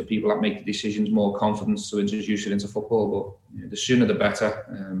gives the people that make the decisions more confidence to introduce it into football. But the sooner the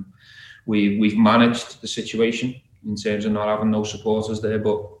better. We've managed the situation in terms of not having no supporters there,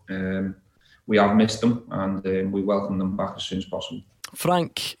 but we have missed them, and we welcome them back as soon as possible.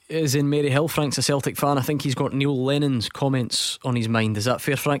 Frank is in Maryhill. Frank's a Celtic fan. I think he's got Neil Lennon's comments on his mind. Is that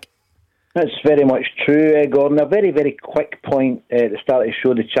fair, Frank? That's very much true, Gordon. A very, very quick point at the start of the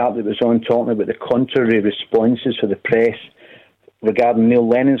show, the chap that was on talking about the contrary responses for the press regarding Neil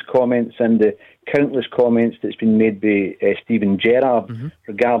Lennon's comments and the countless comments that's been made by Stephen Gerrard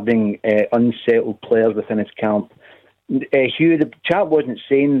regarding unsettled players within his camp. Hugh, the chap wasn't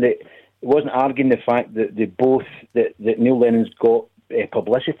saying that, wasn't arguing the fact that that Neil Lennon's got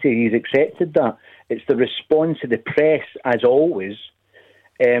publicity. He's accepted that. It's the response of the press, as always,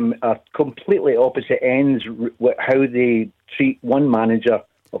 are completely opposite ends how they treat one manager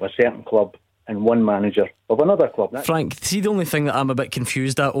of a certain club and one manager of another club. Frank, see, the only thing that I'm a bit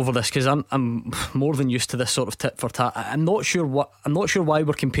confused at over this, because I'm more than used to this sort of tit for tat. I'm not sure why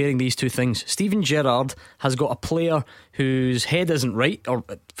we're comparing these two things. Stephen Gerrard has got a player whose head isn't right, or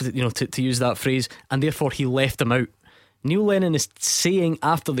to use that phrase, and therefore he left him out. Neil Lennon is saying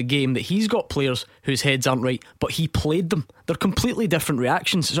after the game that he's got players whose heads aren't right, but he played them. They're completely different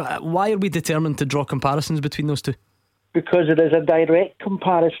reactions. So why are we determined to draw comparisons between those two? Because it is a direct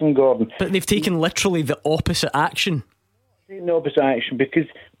comparison, Gordon. But they've taken literally the opposite action. The opposite action, because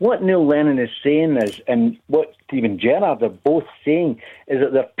what Neil Lennon is saying is, and what Stephen Gerrard are both saying, is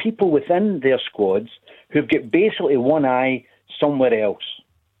that there are people within their squads who've got basically one eye somewhere else.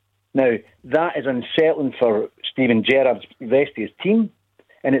 Now, that is unsettling for Stephen Gerrard's rest of his team,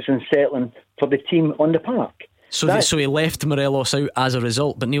 and it's unsettling for the team on the park. So he left Morelos out as a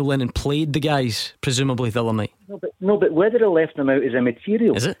result, but Neil Lennon played the guys, presumably, the other night. No, but whether he left them out is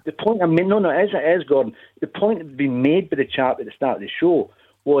immaterial. Is it? The point it is, Gordon. The point that had been made by the chap at the start of the show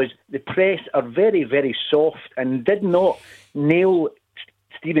was the press are very, very soft and did not nail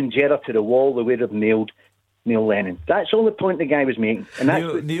Stephen Gerrard to the wall the way they've nailed Neil Lennon. That's all the point the guy was making.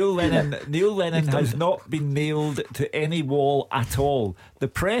 And Neil Lennon has not been nailed to any wall at all. The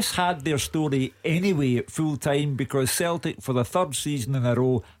press had their story anyway at full time because Celtic, for the third season in a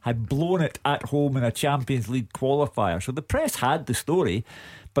row, had blown it at home in a Champions League qualifier. So the press had the story.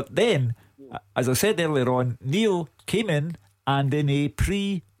 But then, as I said earlier on, Neil came in and in a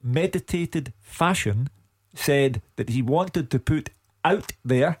premeditated fashion said that he wanted to put out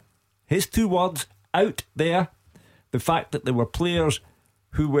there, his two words, out there, the fact that there were players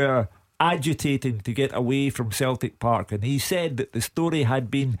who were agitating to get away from Celtic Park, and he said that the story had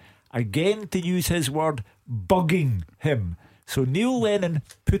been, again to use his word, bugging him. So Neil Lennon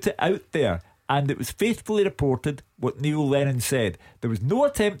put it out there, and it was faithfully reported what Neil Lennon said. There was no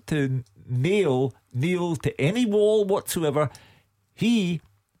attempt to nail Neil to any wall whatsoever. He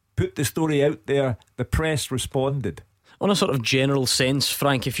put the story out there, the press responded. On a sort of general sense,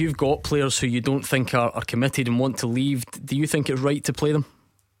 Frank, if you've got players who you don't think are committed and want to leave, do you think it's right to play them?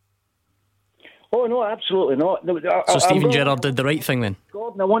 Oh no, absolutely not. So Stephen Gerrard did the right thing then?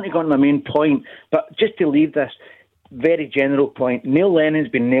 Gordon, I want to go on my main point, but just to leave this very general point, Neil Lennon's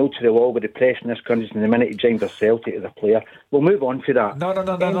been nailed to the wall with the press in this country from the minute he joined for Celtic as a player. We'll move on to that.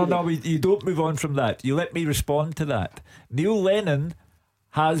 No, you don't move on from that. You let me respond to that. Neil Lennon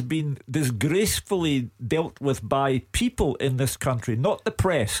has been disgracefully dealt with by people in this country, not the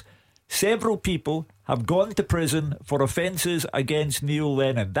press. Several people have gone to prison for offences against Neil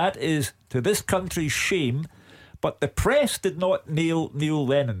Lennon. That is to this country's shame, but the press did not nail Neil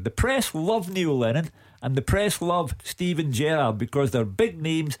Lennon. The press love Neil Lennon, and the press love Stephen Gerrard because they're big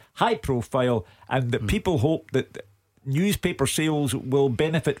names, high profile, and that people hope that newspaper sales will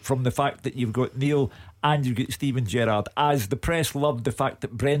benefit from the fact that you've got Neil and you've got Stephen Gerrard, as the press loved the fact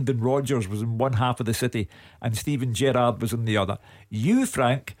that Brendan Rodgers was in one half of the city and Stephen Gerrard was in the other. You,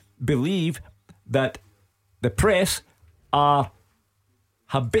 Frank, believe that the press are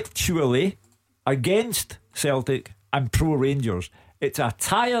habitually against Celtic and pro Rangers. It's a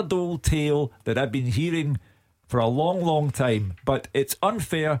tired old tale that I've been hearing for a long, long time, but it's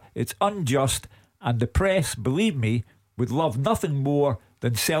unfair, it's unjust, and the press, believe me, would love nothing more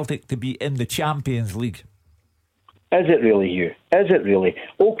than Celtic to be in the Champions League. Is it really, Hugh? Is it really?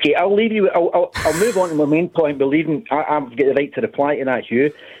 Okay, I'll leave you. I'll move on to my main point, believing I've got the right to reply to that,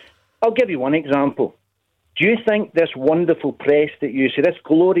 Hugh. I'll give you one example. Do you think this wonderful press that you see, this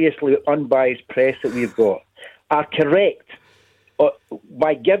gloriously unbiased press that we've got, are correct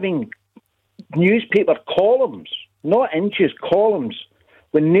by giving newspaper columns, not inches, columns,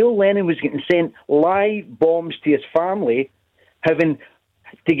 when Neil Lennon was getting sent live bombs to his family, having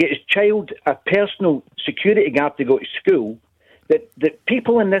to get his child a personal security guard to go to school, that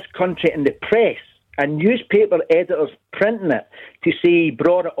people in this country and the press and newspaper editors printing it to say he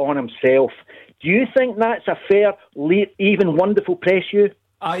brought it on himself? Do you think that's a fair, even wonderful press, you?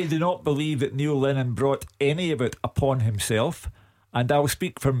 I do not believe that Neil Lennon brought any of it upon himself. And I'll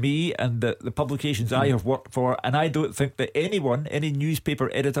speak for me and the publications I have worked for, and I don't think that anyone, any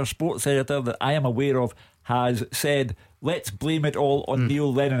newspaper editor, sports editor that I am aware of, has said, let's blame it all on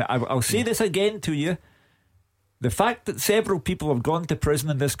Neil Lennon. I'll say this again to you. The fact that several people have gone to prison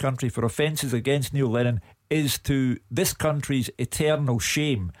in this country for offences against Neil Lennon is to this country's eternal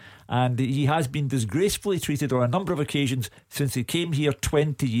shame. And he has been disgracefully treated on a number of occasions since he came here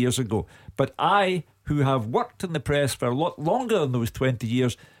 20 years ago. But I, who have worked in the press for a lot longer than those 20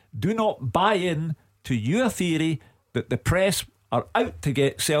 years, do not buy in to your theory that the press are out to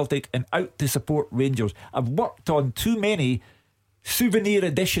get Celtic and out to support Rangers. I've worked on too many souvenir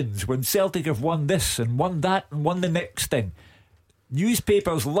editions when Celtic have won this and won that and won the next thing.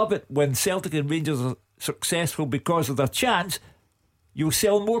 Newspapers love it when Celtic and Rangers are successful because of their chance. You'll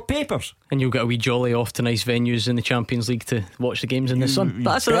sell more papers. And you'll get a wee jolly off to nice venues in the Champions League to watch the games in the sun.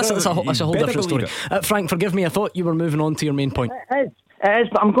 That's a whole different story. Frank, forgive me, I thought you were moving on to your main point. It is,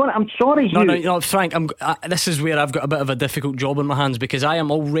 but I'm sorry, Hugh. No, Frank, this is where I've got a bit of a difficult job in my hands, because I am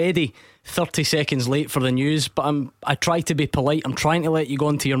already 30 seconds late for the news, but I try to be polite. I'm trying to let you go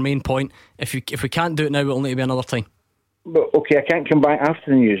on to your main point. If we can't do it now, it'll need to be another time. But okay, I can't come back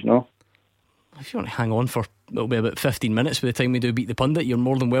after the news, no? If you want to hang on for, it'll be about 15 minutes by the time we do Beat the Pundit, you're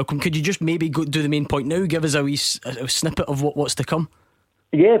more than welcome. Could you just maybe go do the main point now? Give us a wee snippet of what's to come.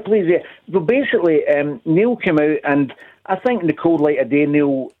 Yeah, please, yeah. Well, basically, Neil came out, and I think in the cold light of day,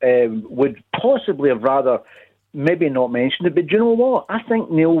 Neil would possibly have rather maybe not mentioned it. But do you know what? I think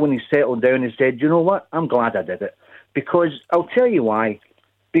Neil, when he settled down, he said, do you know what? I'm glad I did it. Because I'll tell you why.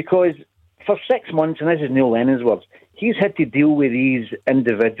 Because for 6 months, and this is Neil Lennon's words, he's had to deal with these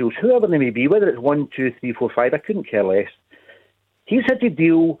individuals, whoever they may be, whether it's 1, 2, 3, 4, 5, I couldn't care less. He's had to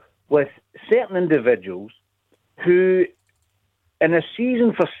deal with certain individuals who, in a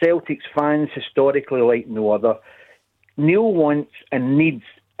season for Celtic's fans historically like no other, Neil wants and needs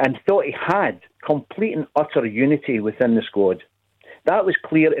and thought he had complete and utter unity within the squad. That was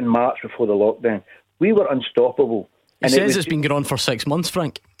clear in March before the lockdown. We were unstoppable. He says it's been going on for 6 months,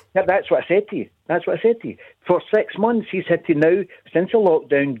 Frank. Yeah, that's what I said to you. For 6 months, he's had to now, since the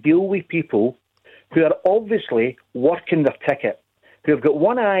lockdown, deal with people who are obviously working their ticket, who have got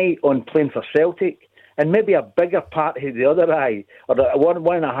one eye on playing for Celtic and maybe a bigger part of the other eye, or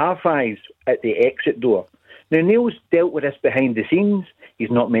one and a half eyes at the exit door. Now, Neil's dealt with this behind the scenes.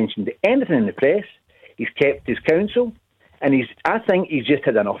 He's not mentioned anything in the press. He's kept his counsel, and I think he's just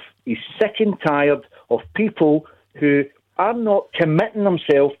had enough. He's sick and tired of people who are not committing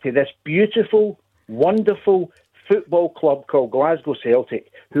themselves to this beautiful, wonderful football club called Glasgow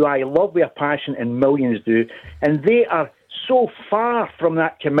Celtic, who I love with a passion and millions do, and they are so far from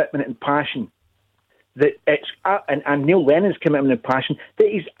that commitment and passion that it's and Neil Lennon's commitment and passion, that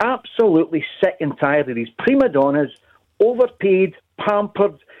he's absolutely sick and tired of these prima donnas, overpaid,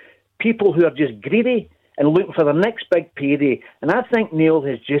 pampered people who are just greedy and looking for the next big payday. And I think Neil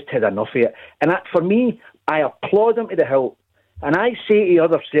has just had enough of it. And for me, I applaud him to the hilt. And I say to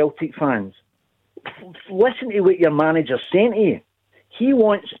other Celtic fans, listen to what your manager's saying to you. He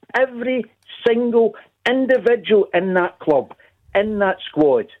wants every single individual in that club, in that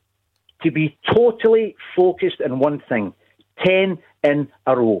squad, to be totally focused on one thing. 10 in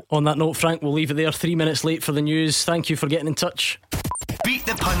a row. On that note, Frank, we'll leave it there. 3 minutes late for the news. Thank you for getting in touch. Beat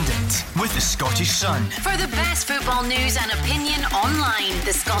the Pundit with the Scottish Sun. For the best football news and opinion online,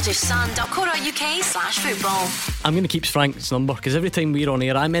 thescottishsun.co.uk/football. I'm going to keep Frank's number because every time we're on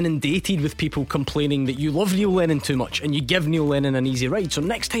air I'm inundated with people complaining that you love Neil Lennon too much and you give Neil Lennon an easy ride. So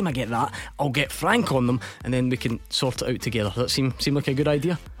next time I get that, I'll get Frank on them and then we can sort it out together. Does that seem like a good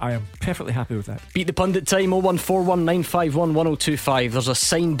idea? I am perfectly happy with that. Beat the Pundit time 01419511025. There's a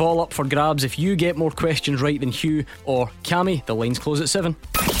signed ball up for grabs if you get more questions right than Hugh or Cammy. The lines close at 7.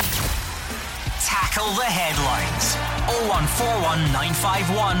 Tackle the headlines.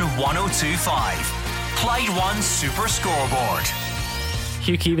 01419511025. Clyde One Super Scoreboard.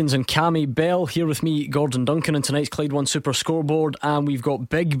 Hugh Keevins and Cammy Bell here with me, Gordon Duncan, on tonight's Clyde One Super Scoreboard. And we've got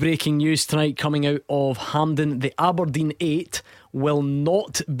big breaking news tonight coming out of Hampden. The Aberdeen 8 will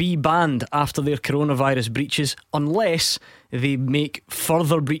not be banned after their coronavirus breaches unless they make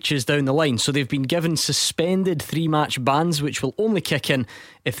further breaches down the line. So they've been given suspended 3-match bans, which will only kick in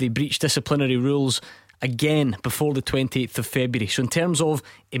if they breach disciplinary rules again before the 28th of February. So in terms of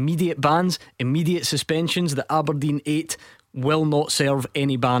immediate bans, immediate suspensions, the Aberdeen 8 will not serve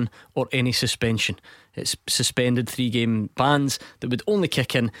any ban or any suspension. It's suspended 3-game bans that would only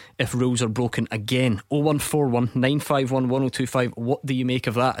kick in if rules are broken again. 01419511025. What do you make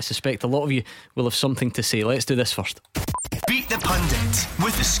of that? I suspect a lot of you will have something to say. Let's do this first. Beat the Pundit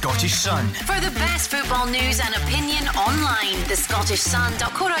with the Scottish Sun. For the best football news and opinion online,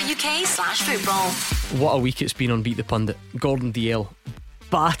 thescottishsun.co.uk/football. What a week it's been on Beat the Pundit. Gordon DL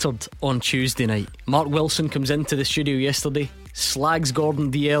battered on Tuesday night. Mark Wilson comes into the studio yesterday, slags Gordon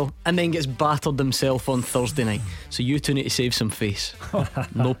DL, and then gets battered himself on Thursday night. So you two need to save some face.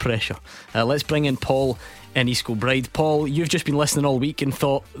 No pressure. Let's bring in Paul in East Kilbride. Paul, you've just been listening all week and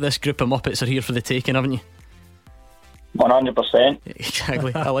thought this group of Muppets are here for the taking, haven't you? 100%.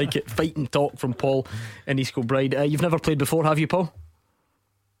 Exactly. I like it. Fighting talk from Paul in East Kilbride. You've never played before, have you, Paul?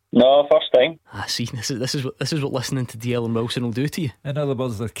 No, first time. See, this is what listening to DL and Wilson will do to you. In other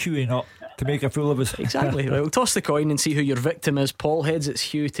words, they're queuing up to make a fool of us. Exactly. Right, we'll toss the coin and see who your victim is. Paul heads, it's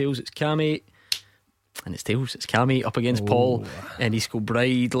Hugh. Tails, it's Cammy. And it's tails, it's Cammy up against Paul in East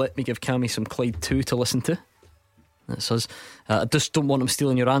Kilbride. Let me give Cammy some Clyde 2 to listen to. That's us. I just don't want him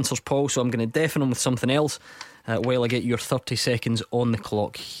stealing your answers, Paul, so I'm going to deafen him with something else while I get your 30 seconds on the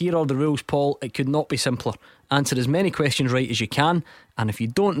clock. Here are the rules, Paul. It could not be simpler. Answer as many questions right as you can, and if you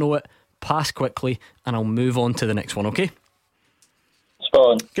don't know it, pass quickly and I'll move on to the next one, okay?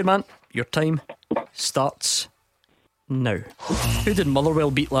 Spot on. Good man. Your time starts now. Who did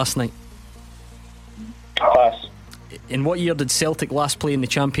Motherwell beat last night? Pass. In what year did Celtic last play in the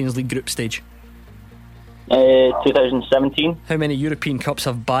Champions League group stage? 2017. How many European Cups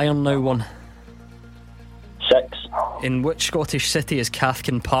have Bayern now won? 6. In which Scottish city is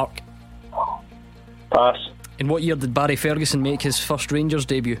Cathkin Park? Pass. In what year did Barry Ferguson make his first Rangers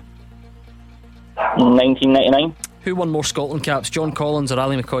debut? 1999. Who won more Scotland caps, John Collins or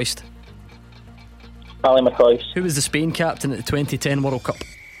Ali McCoist? Ali McCoist. Who was the Spain captain at the 2010 World Cup?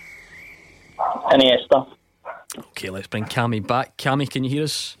 Iniesta. Okay, let's bring Cammy back. Cammy, can you hear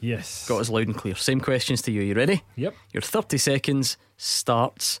us? Yes. Got us loud and clear. Same questions to you. You ready? Yep. Your 30 seconds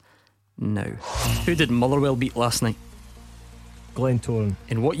starts now. Who did Motherwell beat last night? Glentoran.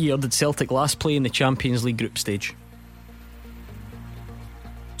 In what year did Celtic last play in the Champions League group stage?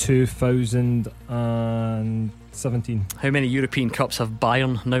 2017. How many European Cups have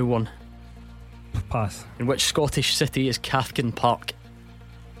Bayern now won? Pass. In which Scottish city is Cathkin Park?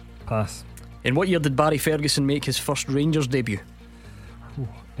 Pass. In what year did Barry Ferguson make his first Rangers debut?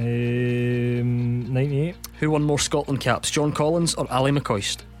 98. Who won more Scotland caps, John Collins or Ali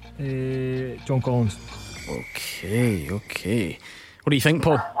McCoist? John Collins. Okay. What do you think,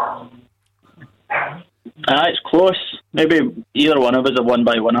 Paul? It's close. Maybe either one of us have won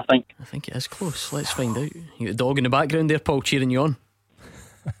by one, I think. I think it is close. Let's find out. You got a dog in the background there, Paul, cheering you on.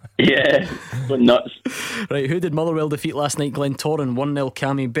 Yeah, going nuts. Right, who did Motherwell defeat last night? Glentoran, 1-0.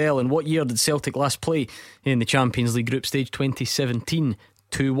 Cammy Bell. In what year did Celtic last play in the Champions League group stage? 2017.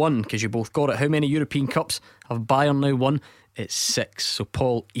 2-1, because you both got it. How many European Cups have Bayern now won? It's 6. So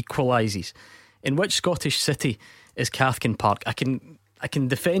Paul equalises. In which Scottish city is Cathkin Park? I can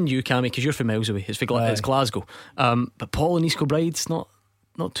defend you, Cammy, because you're from miles away. It's Glasgow. But Paul in East Kilbride's not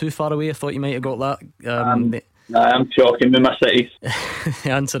too far away. I thought you might have got that. I'm shocking with my cities.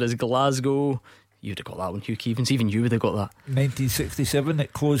 The answer is Glasgow. You'd have got that one, Hugh Keevins. Even you would have got that. 1967,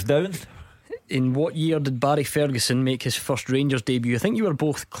 it closed down. In what year did Barry Ferguson make his first Rangers debut? I think you were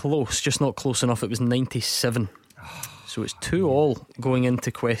both close, just not close enough. It was 97. So it's 2-2 going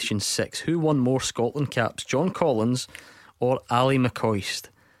into question 6. Who won more Scotland caps, John Collins or Ali McCoist?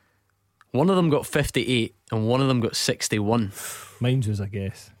 One of them got 58 and one of them got 61. Mine was a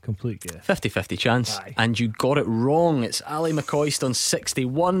guess, complete guess. 50-50 chance. Aye. And you got it wrong. It's Ali McCoist on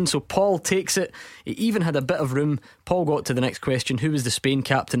 61. So Paul takes it. He even had a bit of room. Paul got to the next question. Who was the Spain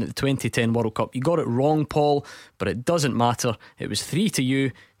captain at the 2010 World Cup? You got it wrong, Paul, but it doesn't matter. It was 3 to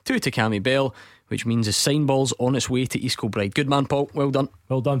you, 2 to Cammy Bell, which means the sign ball's on its way to East Kilbride. Good man, Paul. Well done.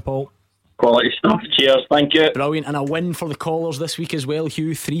 Well done, Paul. Quality stuff. Cheers. Thank you. Brilliant. And a win for the callers this week as well,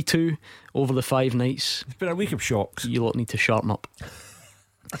 Hugh. 3-2 over the 5 nights. It's been a week of shocks. You lot need to sharpen up.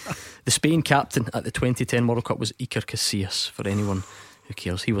 The Spain captain at the 2010 World Cup was Iker Casillas, for anyone who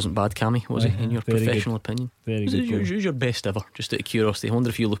cares. He wasn't bad, Cammy, was he, in your professional opinion? Very good. Who's your best ever, just out of curiosity? I wonder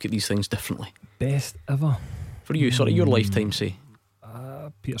if you look at these things differently. Best ever? For you, sort of your lifetime, say.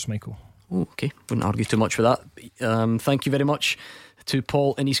 Peter Schmeichel. Oh, okay, wouldn't argue too much with that. Thank you very much to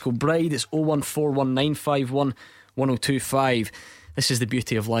Paul in East Kilbride. It's 01419511025. This is the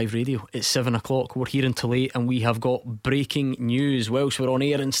beauty of live radio. It's 7 o'clock, we're here until 8, and we have got breaking news whilst we're on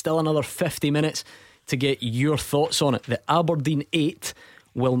air, and still another 50 minutes to get your thoughts on it. The Aberdeen 8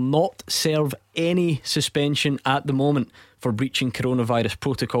 will not serve any suspension at the moment for breaching coronavirus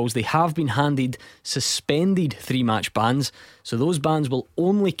protocols. They have been handed suspended 3-match bans, so those bans will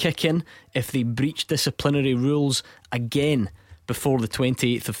only kick in if they breach disciplinary rules again before the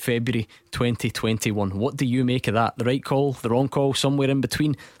 28th of February 2021. What do you make of that? The right call, the wrong call, somewhere in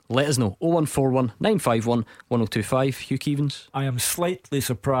between? Let us know. 0141 951 1025. Hugh Keevins. I am slightly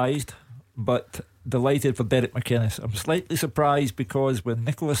surprised, but delighted for Derek McInnes. I'm slightly surprised because when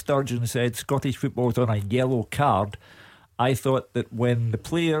Nicola Sturgeon said Scottish football's on a yellow card, I thought that when the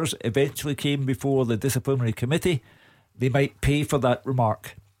players eventually came before the disciplinary committee, they might pay for that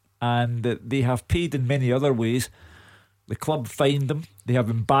remark, and they have paid in many other ways. The club fined them, they have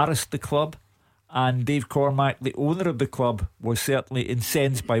embarrassed the club, and Dave Cormack, the owner of the club, was certainly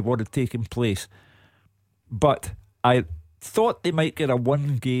incensed by what had taken place. But I thought they might get a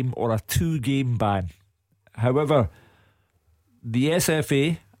 1-game or a 2-game ban. However, the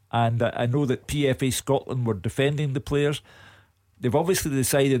SFA, and I know that PFA Scotland were defending the players, they've obviously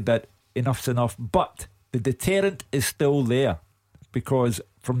decided that enough's enough, but the deterrent is still there, because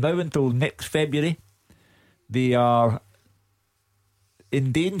from now until next February they are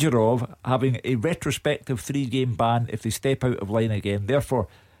in danger of having a retrospective 3-game ban if they step out of line again. Therefore,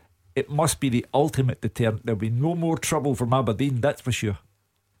 it must be the ultimate deterrent. There'll be no more trouble from Aberdeen, that's for sure.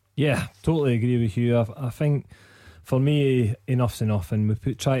 Yeah, totally agree with you. I think for me, enough's enough, and we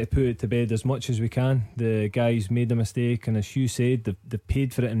try to put it to bed as much as we can. The guys made a mistake, and as Hugh said, they've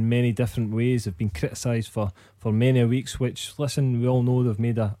paid for it in many different ways. They've been criticised for many weeks, which, listen, we all know they've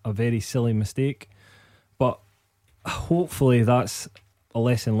made a very silly mistake, but hopefully that's a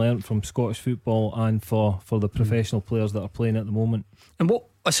lesson learnt from Scottish football and for the professional players that are playing at the moment. And what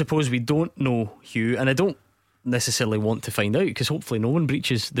I suppose we don't know, Hugh, and I don't necessarily want to find out, because hopefully no one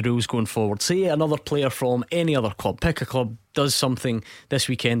breaches the rules going forward. Say another player from any other club, pick a club, does something this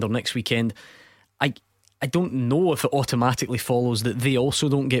weekend or next weekend. I don't know if it automatically follows that they also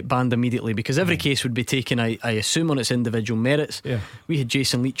don't get banned immediately, because every case would be taken, I assume, on its individual merits. We had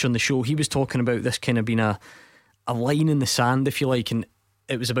Jason Leach on the show. He was talking about this kind of being a line in the sand, if you like, and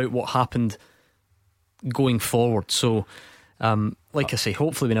it was about what happened going forward. So like I say,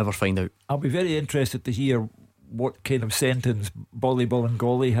 hopefully we never find out. I'll be very interested to hear what kind of sentence Bolly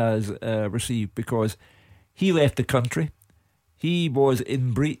Bolingoli has received, because he left the country. He was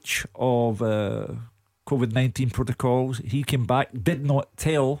in breach of COVID-19 protocols. He came back, did not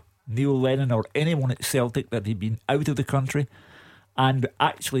tell Neil Lennon or anyone at Celtic that he'd been out of the country, and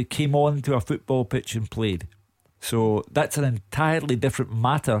actually came on to a football pitch and played. So that's an entirely different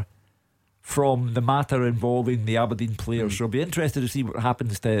matter from the matter involving the Aberdeen players. So I'll be interested to see what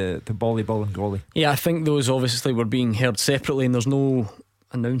happens to Bolly Bolingoli. Yeah, I think those obviously were being heard separately, and there's no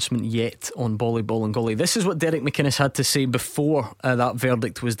announcement yet on Bolly Bolingoli. This is what Derek McInnes had to say before that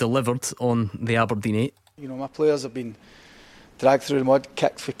verdict was delivered on the Aberdeen 8. You know, my players have been dragged through the mud,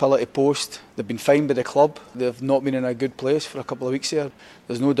 kicked from pillar to post. They've been fined by the club. They've not been in a good place for a couple of weeks here.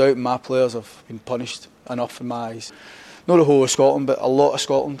 There's no doubt my players have been punished enough in my eyes. Not the whole of Scotland, but a lot of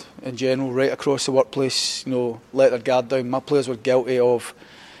Scotland in general, right across the workplace, you know, let their guard down. My players were guilty of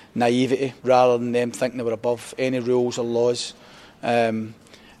naivety rather than them thinking they were above any rules or laws. And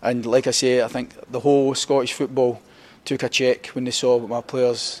like I say, I think the whole Scottish football took a check when they saw what my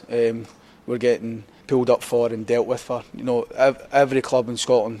players were getting pulled up for and dealt with for. You know, every club in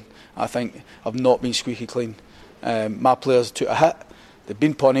Scotland, I think, have not been squeaky clean. My players took a hit. They've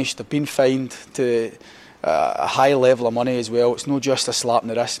been punished. They've been fined to a high level of money as well. It's not just a slap in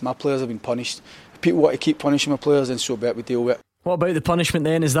the wrist. My players have been punished. If people want to keep punishing my players, then so be it, we deal with it. What about the punishment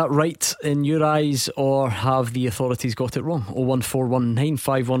then? Is that right in your eyes, or have the authorities got it wrong?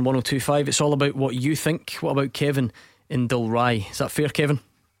 01419511025. It's all about what you think. What about Kevin in Dalry? Is that fair, Kevin?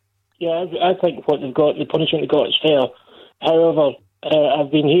 Yeah, I think what they've got, the punishment they got, is fair. However,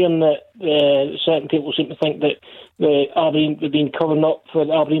 I've been hearing that certain people seem to think that they've been covering up for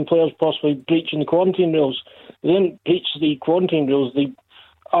the Aberdeen players possibly breaching the quarantine rules. They didn't breach the quarantine rules.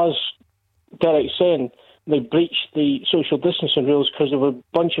 As Derek's saying, they breached the social distancing rules because there were a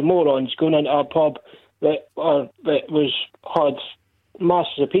bunch of morons going into our pub that had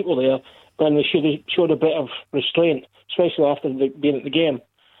masses of people there when they should have showed a bit of restraint, especially after being at the game.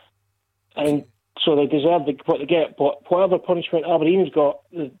 And so they deserve what they get. But whatever punishment Aberdeen's got,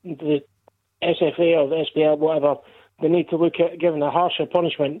 the SFA or the SPL, whatever, they need to look at giving a harsher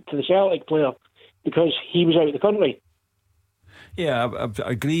punishment to the Celtic player because he was out of the country. Yeah, I've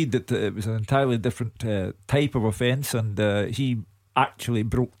agreed that it was an entirely different type of offence, and he actually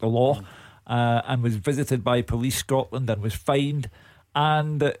broke the law and was visited by Police Scotland and was fined,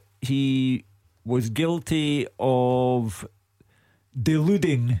 and he was guilty of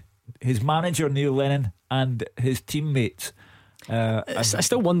deluding his manager Neil Lennon and his teammates. I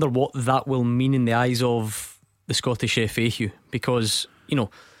still wonder what that will mean in the eyes of the Scottish FA, Hugh, because, you know,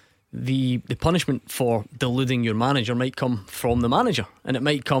 the punishment for deluding your manager might come from the manager, and it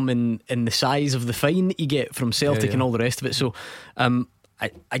might come in the size of the fine that you get from Celtic and all the rest of it. So I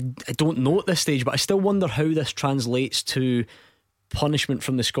don't know at this stage, but I still wonder how this translates to punishment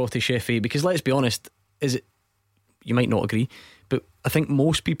from the Scottish FA, because let's be honest, you might not agree, but I think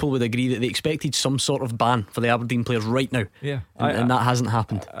most people would agree that they expected some sort of ban for the Aberdeen players right now. Yeah, and that hasn't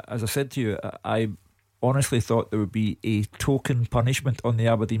happened. As I said to you, I honestly thought there would be a token punishment on the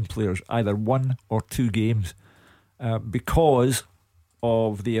Aberdeen players, either 1 or 2 games, because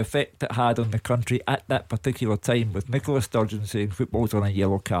of the effect it had on the country at that particular time, with Nicola Sturgeon saying football's on a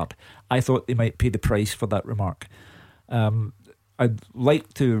yellow card. I thought they might pay the price for that remark. I'd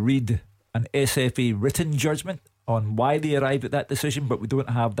like to read an SFA written judgment on why they arrived at that decision, but we don't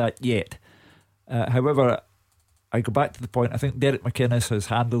have that yet. However, I go back to the point, I think Derek McInnes has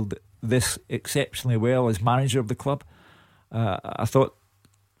handled this exceptionally well as manager of the club. I thought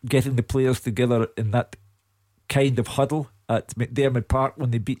getting the players together in that kind of huddle at McDermott Park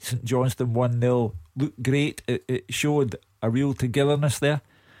when they beat St Johnstone 1-0 looked great. It showed a real togetherness there,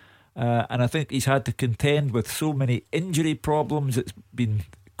 and I think he's had to contend with so many injury problems. It's been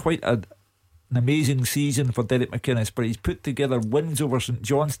quite an amazing season for Derek McInnes, but he's put together wins over St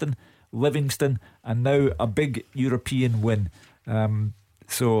Johnstone, Livingston, and now a big European win.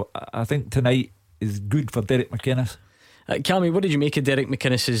 So I think tonight is good for Derek McInnes. Cammy, what did you make of Derek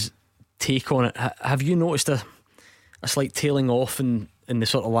McInnes' take on it? Have you noticed a slight tailing off in the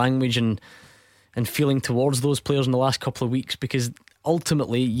sort of language and feeling towards those players in the last couple of weeks? Because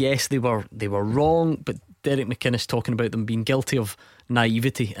ultimately, yes, they were wrong, but Derek McInnes talking about them being guilty of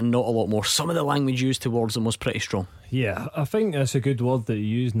naivety and not a lot more. Some of the language used towards them was pretty strong. Yeah, I think that's a good word that you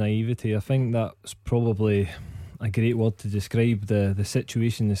use, naivety. I think that's probably a great word to describe the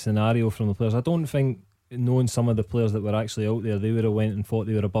situation, the scenario from the players. I don't think, knowing some of the players that were actually out there, they would have went and thought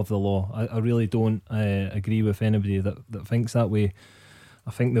they were above the law. I really don't agree with anybody that thinks that way.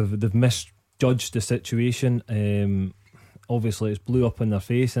 I think they've misjudged the situation. Obviously it's blew up in their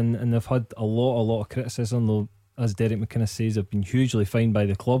face, and they've had a lot of criticism, though, as Derek McInnes says, they've been hugely fined by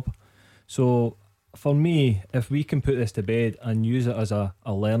the club. So for me, if we can put this to bed and use it as a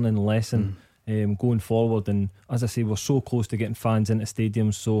learning lesson going forward, and as I say, we're so close to getting fans into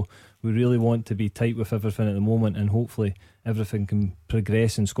stadiums, so we really want to be tight with everything at the moment, and hopefully everything can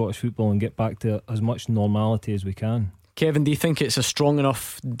progress in Scottish football and get back to as much normality as we can. Kevin, do you think it's a strong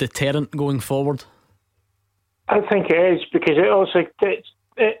enough deterrent going forward? I think it is, because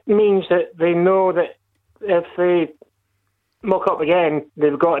it means that they know that if they muck up again,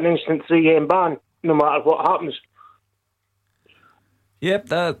 they've got an instant 3-game ban no matter what happens. Yep,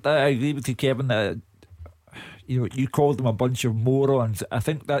 that I agree with you, Kevin. You called them a bunch of morons. I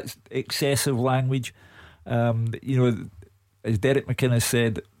think that's excessive language. As Derek McInnes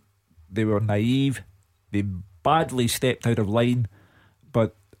said, they were naive. They badly stepped out of line.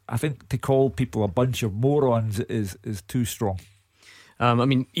 But I think to call people a bunch of morons is too strong. I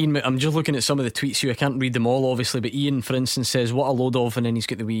mean, Ian, I'm just looking at some of the tweets here. I can't read them all, obviously, but Ian, for instance, says, what a load of, and then he's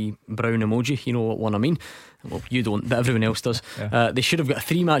got the wee brown emoji. You know what one I mean? Well, you don't, but everyone else does. Yeah. They should have got a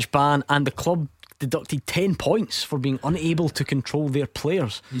 3-match ban, and the club deducted 10 points for being unable to control their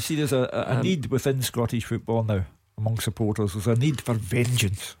players. You see, there's a need within Scottish football now among supporters. There's a need for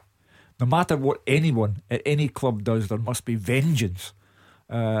vengeance. No matter what anyone at any club does, there must be vengeance.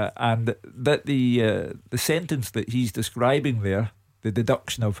 and that the sentence that he's describing there, the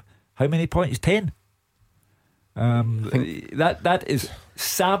deduction of how many points? 10. That is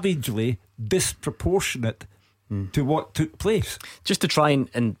savagely disproportionate to what took place. Just to try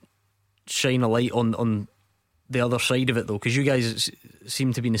and shine a light on the other side of it, though, because you guys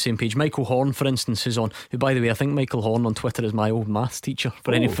seem to be on the same page. Michael Horn, for instance, who's on, who, by the way, I think Michael Horn on Twitter is my old maths teacher,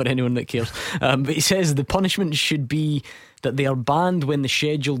 for anyone that cares. But he says the punishment should be that they are banned when the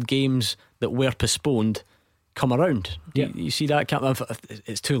scheduled games that were postponed come around. Do you see that?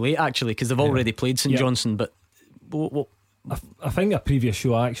 It's too late, actually, because they've already played St Johnstone. But I think a previous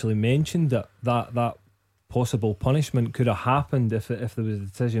show I actually mentioned that possible punishment could have happened if there was a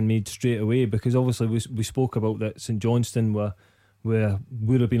decision made straight away, because obviously we spoke about that St Johnstone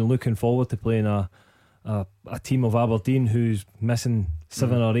would have been looking forward to playing a team of Aberdeen who's missing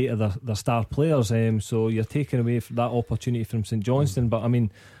 7 or 8 of their star players, so you're taking away that opportunity from St Johnstone. But I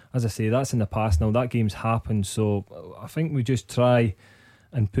mean, as I say, that's in the past now. That game's happened, so I think we just try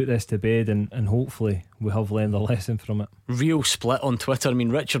and put this to bed, and hopefully we have learned a lesson from it. Real split on Twitter. I mean,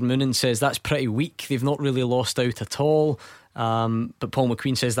 Richard Moonen says that's pretty weak, they've not really lost out at all, but Paul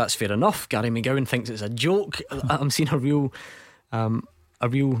McQueen says that's fair enough. Gary McGowan thinks it's a joke. I'm seeing a real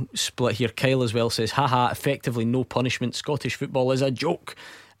split here. Kyle as well says, haha, effectively no punishment, Scottish football is a joke.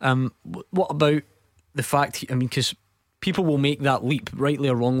 What about the fact, I mean, because people will make that leap, rightly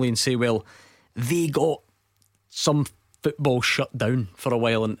or wrongly, and say, well, they got some football shut down for a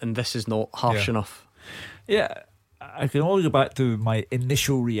while, and this is not harsh enough. Yeah, I can only go back to my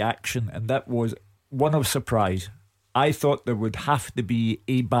initial reaction, and that was one of surprise. I thought there would have to be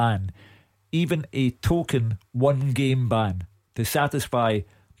a ban, even a token 1 game ban, to satisfy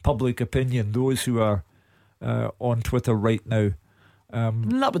public opinion, those who are on Twitter right now.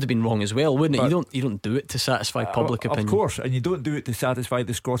 That would have been wrong as well, wouldn't it? You don't do it to satisfy public opinion. Of course, and you don't do it to satisfy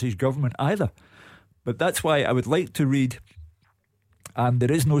the Scottish Government either. But that's why I would like to read, and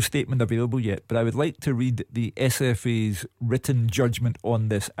there is no statement available yet, but I would like to read the SFA's written judgment on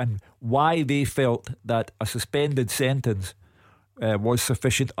this and why they felt that a suspended sentence was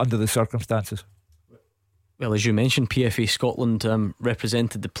sufficient under the circumstances. Well, as you mentioned, PFA Scotland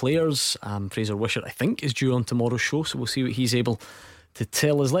represented the players. Fraser Wishart, I think, is due on tomorrow's show, so we'll see what he's able to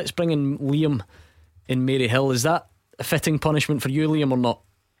tell us. Let's bring in Liam in Maryhill. Is that a fitting punishment for you, Liam, or not?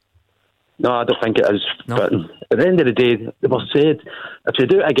 No, I don't think it is. No. But at the end of the day, they were said if they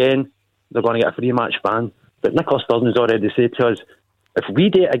do it again, they're going to get a 3-match ban. But Nicola Sturgeon's already said to us, if we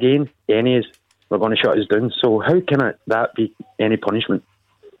do it again, we're going to shut us down. So how can that be any punishment?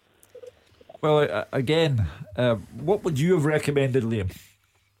 Well, again, what would you have recommended, Liam?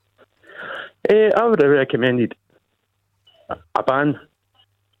 I would have recommended a ban,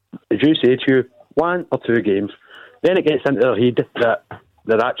 as you say, to you, 1 or 2 games. Then it gets into their head that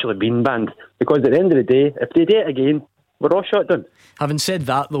they're actually being banned, because at the end of the day, if they do it again, we're all shut down. Having said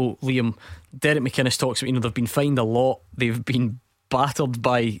that, though, Liam, Derek McInnes talks about, they've been fined a lot, they've been battered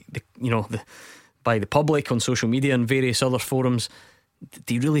by the public on social media and various other forums.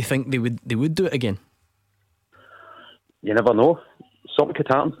 Do you really think they would do it again? You never know. Something could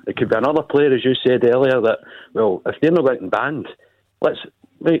happen. It could be another player, as you said earlier, that, well, if they're not getting banned,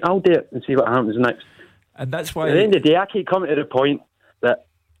 I'll do it and see what happens next. And that's why, at the end of the day, I keep coming to the point that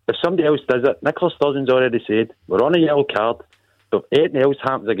if somebody else does it, Nicola Sturgeon's already said, we're on a yellow card, so if anything else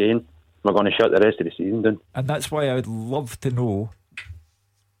happens again, we're going to shut the rest of the season down. And that's why I would love to know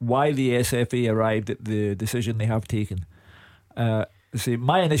why the SFA arrived at the decision they have taken.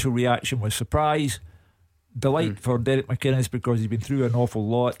 My initial reaction was surprise, delight for Derek McInnes, because he's been through an awful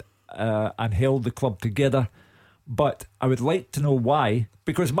lot and held the club together. But I would like to know why,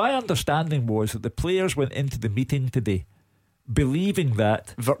 because my understanding was that the players went into the meeting today believing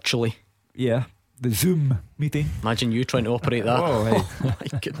that virtually, the Zoom meeting. Imagine you trying to operate that. Oh, hey.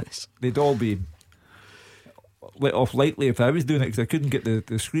 My goodness, they'd all be let off lightly if I was doing it, because I couldn't get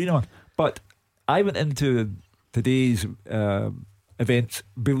the screen on. But I went into today's events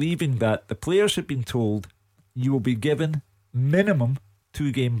believing that the players had been told, you will be given minimum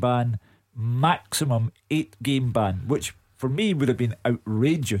 2-game ban, maximum 8-game ban, which for me would have been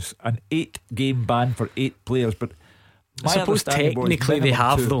outrageous. An 8-game ban for 8 players. But I suppose technically they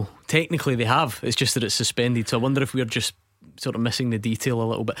have, though. Technically they have. It's just that it's suspended. So I wonder if we're just sort of missing the detail a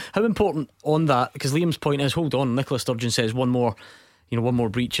little bit. How important on that? Because Liam's point is, hold on, Nicola Sturgeon says one more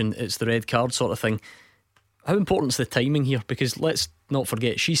breach and it's the red card sort of thing. How important is the timing here? Because let's not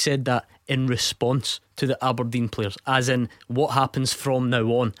forget, she said that in response to the Aberdeen players, as in what happens from now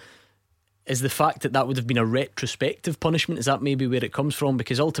on. Is the fact that would have been a retrospective punishment, is that maybe where it comes from?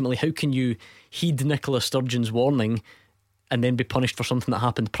 Because ultimately, how can you heed Nicola Sturgeon's warning and then be punished for something that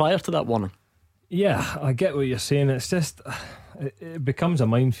happened prior to that warning. Yeah, I get what you're saying. It's just it becomes a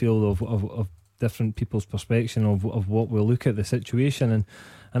minefield of different people's perception of what we look at the situation,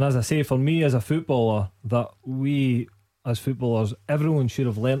 and as I say, for me as a footballer, that we as footballers, everyone should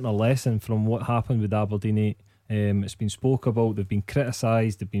have learnt a lesson from what happened with Aberdeen 8. It's been spoke about, they've been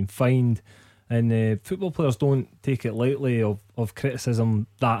criticised, they've been fined, and football players don't take it lightly of criticism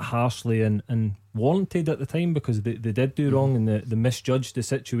that harshly and warranted at the time, because they did do wrong and they misjudged the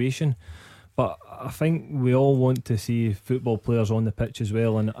situation. But I think we all want to see football players on the pitch as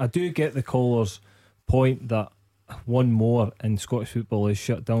well, and I do get the caller's point that one more in Scottish football is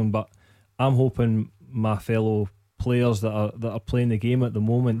shut down, but I'm hoping my fellow players that are playing the game at the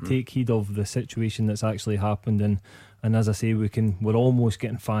moment take heed of the situation that's actually happened, and as I say, we're almost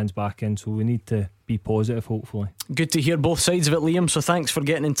getting fans back in, so we need to be positive, hopefully. Good to hear both sides of it, Liam, so thanks for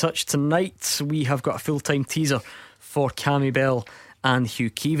getting in touch tonight. We have got a full-time teaser for Cammy Bell and Hugh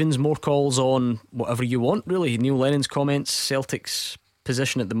Keevins. More calls on whatever you want, really. Neil Lennon's comments, Celtic's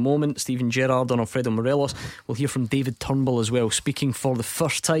position at the moment, Steven Gerrard on Alfredo Morelos. We'll hear from David Turnbull as well, speaking for the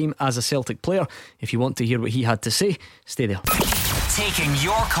first time as a Celtic player. If you want to hear what he had to say, stay there. Taking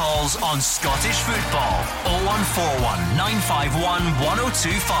your calls on Scottish football. 0141 951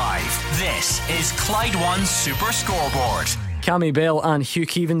 1025. This is Clyde One Super Scoreboard. Cammy Bell and Hugh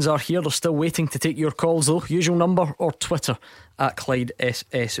Keevins are here. They're still waiting to take your calls though. Usual number or Twitter at Clyde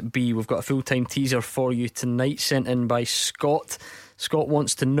SSB. We've got a full-time teaser for you tonight, sent in by Scott. Scott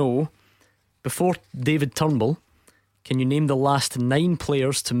wants to know, before David Turnbull, can you name the last 9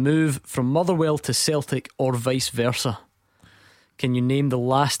 players to move from Motherwell to Celtic or vice versa? Can you name the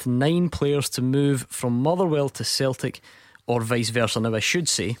last 9 players to move from Motherwell to Celtic or vice versa? Now I should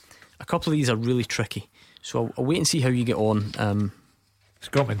say a couple of these are really tricky, so I'll wait and see how you get on.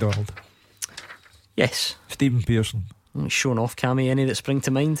 Scott McDonald. Yes. Stephen Pearson. Showing off, Cammy. Any that spring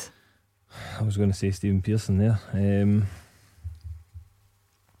to mind? I was going to say Stephen Pearson there.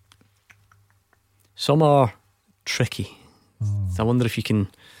 Some are tricky. I wonder if you can.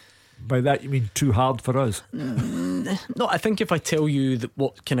 By that you mean too hard for us? No, I think if I tell you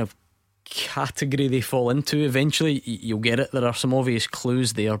what kind of category they fall into, eventually you'll get it. There are some obvious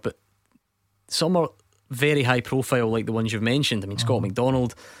clues there, but some are very high profile, like the ones you've mentioned. I mean, Scott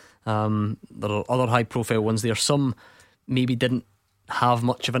McDonald. There are other high profile ones there. Some maybe didn't have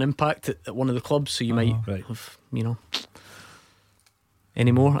much of an impact at one of the clubs, so you might have,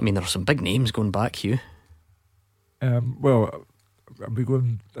 any more? I mean, there are some big names going back, Hugh. Well, are we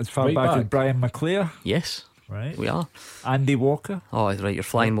going as far back as Brian McClair? Yes, right, we are. Andy Walker. Oh, right, you're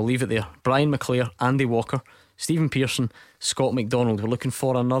flying. We'll leave it there. Brian McClair, Andy Walker, Stephen Pearson, Scott McDonald. We're looking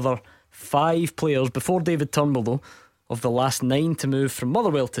for another 5 players before David Turnbull, though, of the last 9 to move from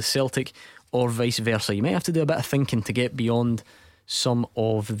Motherwell to Celtic or vice versa. You might have to do a bit of thinking to get beyond some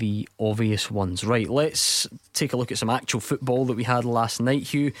of the obvious ones. Right, let's take a look at some actual football that we had last night,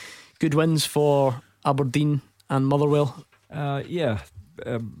 Hugh. Good wins for Aberdeen and Motherwell.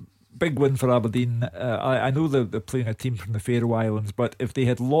 Big win for Aberdeen. I know they're playing a team from the Faroe Islands, but if they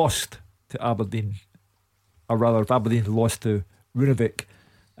had lost to Aberdeen, or rather if Aberdeen had lost to Runavik,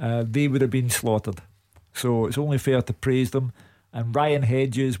 they would have been slaughtered. So it's only fair to praise them. And Ryan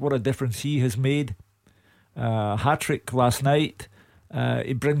Hedges, what a difference he has made. Hat-trick last night.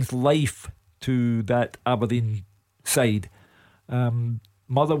 He brings life to that Aberdeen side.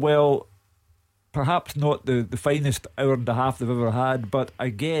 Motherwell, perhaps not the finest hour and a half they've ever had, but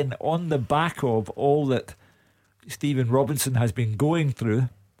again, on the back of all that Stephen Robinson has been going through,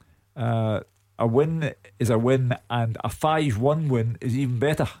 a win is a win, and a 5-1 win is even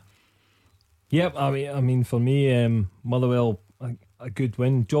better. Yep, I mean for me, Motherwell, a good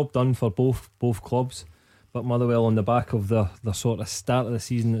win, job done for both clubs. But Motherwell, on the back of the sort of start of the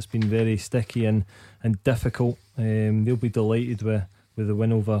season that's been very sticky and difficult, they'll be delighted with the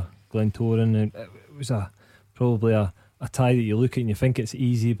win over Glentoran. It was probably a tie that you look at and you think it's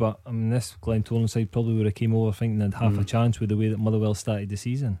easy, but I mean, this Glentoran side probably would have came over thinking they'd half a chance with the way that Motherwell started the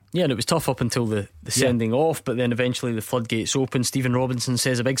season. Yeah, and it was tough up until the sending off, but then eventually the floodgates opened. Stephen Robinson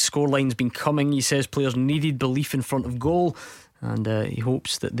says a big scoreline's been coming. He says players needed belief in front of goal, and he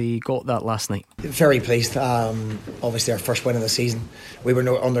hopes that they got that last night. Very pleased. Obviously our first win of the season. We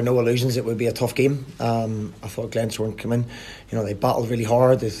were under no illusions it would be a tough game. I thought Glentoran come in, they battled really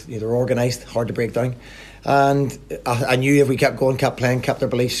hard. They're organised, hard to break down, and I knew if we kept going, kept playing, kept their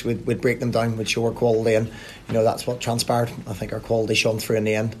beliefs, we'd break them down, we'd show our quality, and that's what transpired. I think our quality shone through in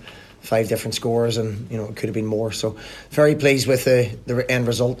the end. 5 different scores, and it could have been more. So very pleased with the end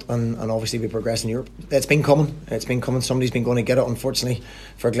result, and obviously we progress in Europe. It's been coming. Somebody's been going to get it. Unfortunately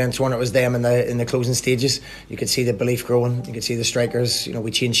for Glentoran, it was them in the closing stages. You could see the belief growing. You could see the strikers.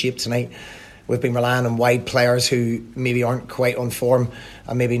 We changed shape tonight. We've been relying on wide players who maybe aren't quite on form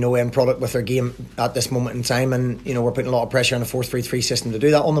and maybe no end product with their game at this moment in time, and we're putting a lot of pressure on the 4-3-3 system to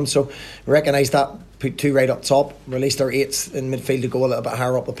do that on them. So we recognise that, put 2 right up top, released our 8s in midfield to go a little bit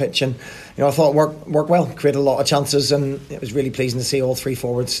higher up the pitch, and I thought it worked well, created a lot of chances, and it was really pleasing to see all 3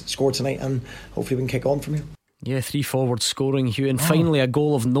 forwards score tonight, and hopefully we can kick on from here. Yeah, 3 forwards scoring, Hugh, and finally a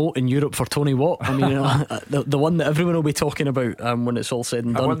goal of note in Europe for Tony Watt. I mean, the one that everyone will be talking about when it's all said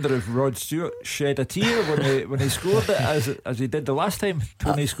and done. I wonder if Rod Stewart shed a tear when he scored it, as he did the last time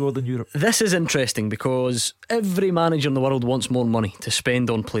Tony scored in Europe. This is interesting because every manager in the world wants more money to spend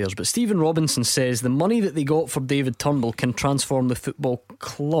on players, but Stephen Robinson says the money that they got for David Turnbull can transform the football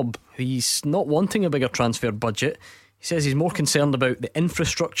club. He's not wanting a bigger transfer budget. He says he's more concerned about the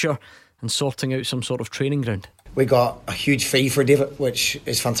infrastructure and sorting out some sort of training ground. We got a huge fee for David, which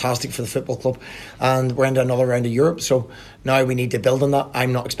is fantastic for the football club, and we're into another round of Europe, so now we need to build on that.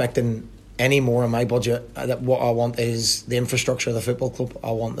 I'm not expecting any more in my budget. What I want is the infrastructure of the football club. I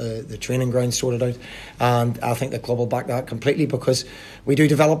want the training ground sorted out, and I think the club will back that completely, because we do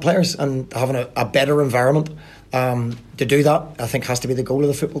develop players, and having a better environment to do that, I think, has to be the goal of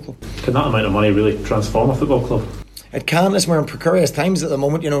the football club. Can that amount of money really transform a football club? It can, as we're in precarious times at the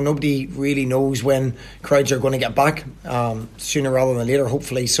moment. Nobody really knows when crowds are going to get back, sooner rather than later,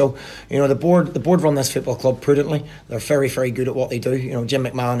 hopefully. So, the board run this football club prudently. They're very, very good at what they do. Jim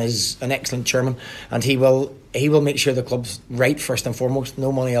McMahon is an excellent chairman, and he will make sure the club's right first and foremost.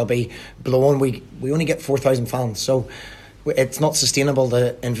 No money will be blown. We only get 4,000 fans, so it's not sustainable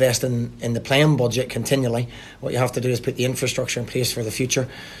to invest in the playing budget continually. What you have to do is put the infrastructure in place for the future.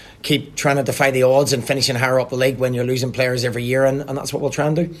 Keep trying to defy the odds and finishing higher up the league when you're losing players every year, and that's what we'll try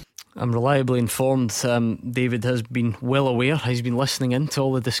and do. I'm reliably informed David has been well aware. He's been listening in to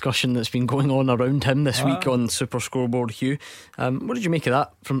all the discussion that's been going on around him this week on Super Scoreboard. Hugh, what did you make of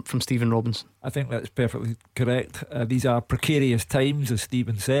that from Stephen Robinson? I think that's perfectly correct. These are precarious times, as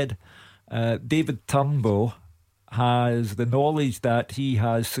Stephen said. David Turnbull has the knowledge that he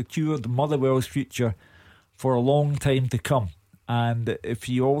has secured Motherwell's future for a long time to come. And if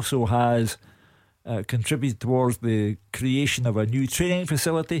he also has contributed towards the creation of a new training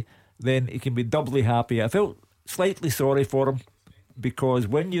facility, then he can be doubly happy. I felt slightly sorry for him, because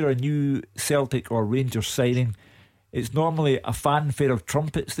when you're a new Celtic or Rangers signing, it's normally a fanfare of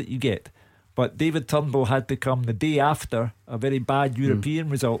trumpets that you get. But David Turnbull had to come the day after a very bad European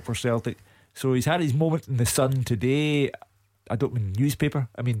result for Celtic. So he's had his moment in the sun today. I don't mean newspaper,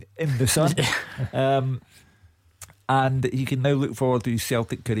 I mean in the sun. And he can now look forward to his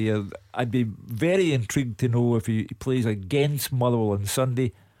Celtic career. I'd be very intrigued to know if he plays against Motherwell on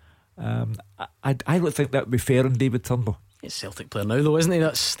Sunday. I would think that would be fair on David Turnbull. He's a Celtic player now, though, isn't he?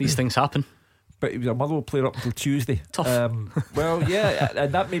 These things happen. But he was a Motherwell player up until Tuesday. Tough. Well, yeah,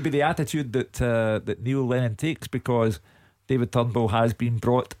 and that may be the attitude that Neil Lennon takes, because David Turnbull has been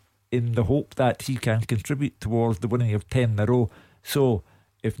brought in the hope that he can contribute towards the winning of 10 in a row. So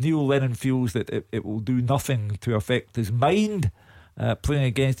if Neil Lennon feels that it will do nothing to affect his mind playing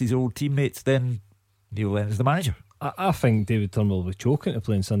against his old teammates, then Neil Lennon's the manager. I think David Turnbull will be choking to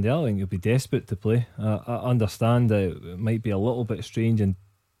play on Sunday. I think he'll be desperate to play. I understand that it might be a little bit strange and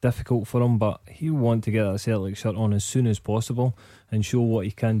difficult for him, but he'll want to get that Celtic shirt on as soon as possible and show what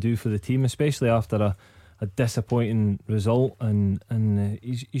he can do for the team, especially after a disappointing result, and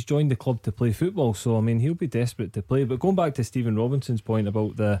he's joined the club to play football, so I mean he'll be desperate to play. But going back to Stephen Robinson's point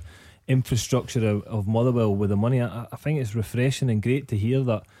about the infrastructure of Motherwell with the money, I think it's refreshing and great to hear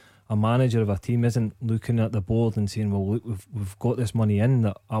that a manager of a team isn't looking at the board and saying, well look, we've got this money in,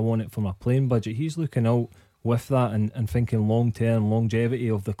 that I want it for my playing budget. He's looking out with that and thinking long term,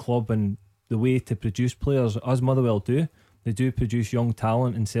 longevity of the club, and the way to produce players, as Motherwell do. They do produce young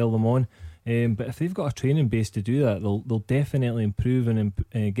talent and sell them on. But if they've got a training base to do that, they'll definitely improve and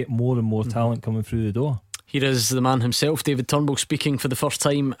get more and more talent coming through the door. Here is the man himself, David Turnbull, speaking for the first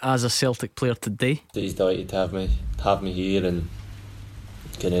time as a Celtic player today. He's delighted to have me here, and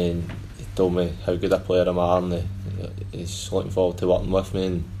he told me how good a player I am, and he's looking forward to working with me,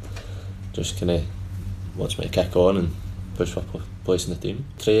 and just wants me to kick on and push for place in the team.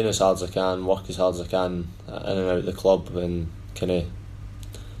 Train as hard as I can, work as hard as I can in and out of the club, and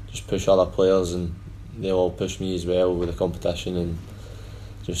just push other players, and they'll all push me as well with the competition, and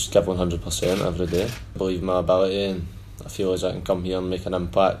just give 100% every day. I believe in my ability, and I feel as I can come here and make an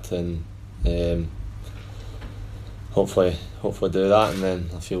impact, and hopefully do that, and then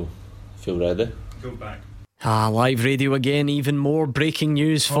I feel feel ready. Go back. Live radio again. Even more breaking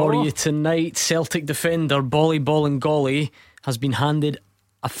news for you tonight. Celtic defender Bolly Bolingoli has been handed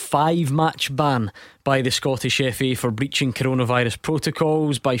a 5-match ban by the Scottish FA for breaching coronavirus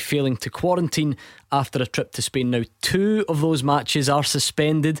protocols by failing to quarantine after a trip to Spain. Now, 2 of those matches are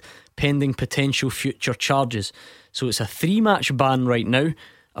suspended pending potential future charges. So it's a 3-match ban right now.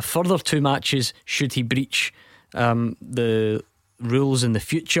 A further 2 matches should he breach the rules in the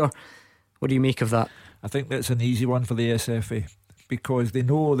future. What do you make of that? I think that's an easy one for the SFA, because they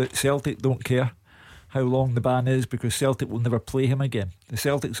know that Celtic don't care how long the ban is, because Celtic will never play him again. The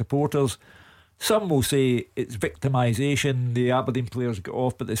Celtic supporters, some will say it's victimisation, the Aberdeen players get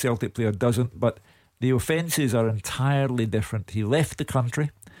off but the Celtic player doesn't, but the offences are entirely different. He left the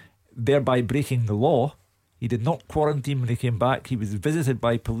country, thereby breaking the law. He did not quarantine when he came back. He was visited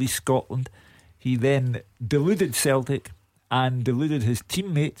by Police Scotland. He then deluded Celtic and deluded his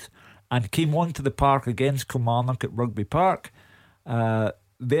teammates and came onto the park against Kilmarnock at Rugby Park,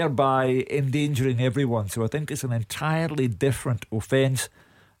 thereby endangering everyone. So I think it's an entirely different offence,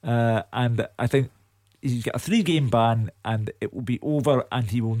 and I think he's got a 3-game ban and it will be over, and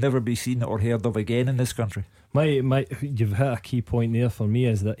he will never be seen or heard of again in this country. You've hit a key point there for me,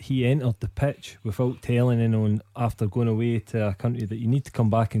 is that he entered the pitch without telling anyone after going away to a country that you need to come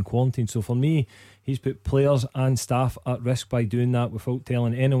back and quarantine. So for me, he's put players and staff at risk by doing that without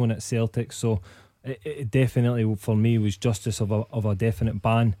telling anyone at Celtic. So it definitely, for me, was justice of a definite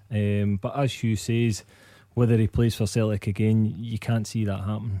ban. But as Hugh says, whether he plays for Celtic again, you can't see that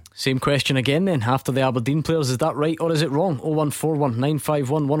happen. Same question again then, after the Aberdeen players. Is that right or is it wrong? 0141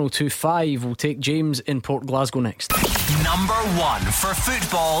 951 1025. We'll take James in Port Glasgow next. Number 1 for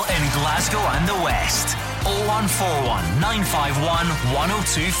football in Glasgow and the West. 0141 951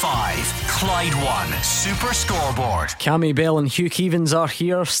 1025. Clyde One Super Scoreboard. Cammy Bell and Hugh Keevins are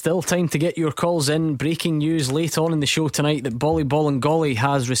here. Still time to get your calls in. Breaking news late on in the show tonight that Bolly Bolingoli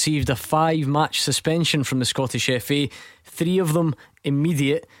has received a 5-match suspension from the Scottish FA. 3 of them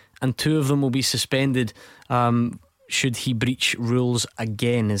immediate and 2 of them will be suspended should he breach rules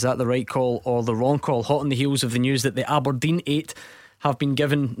again. Is that the right call or the wrong call? Hot on the heels of the news that the Aberdeen 8 have been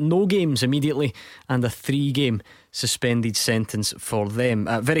given no games immediately and a 3-game suspended sentence for them.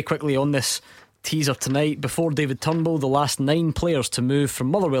 Very quickly on this teaser tonight, before David Turnbull, the last 9 players to move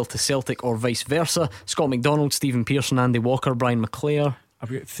from Motherwell to Celtic or vice versa: Scott McDonald, Stephen Pearson, Andy Walker, Brian McClare. I've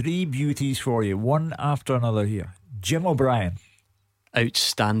got 3 beauties for you, one after another here. Jim O'Brien.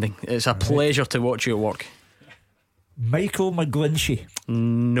 Outstanding. It's a pleasure to watch you at work. Michael McGlinchey.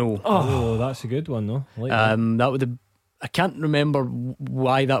 No. Oh, that's a good one though. That would have, I can't remember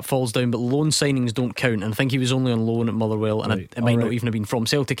why that falls down, but loan signings don't count, and I think he was only on loan at Motherwell, and it might not even have been from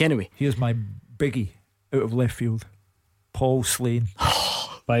Celtic anyway. Here's my biggie out of left field: Paul Slane.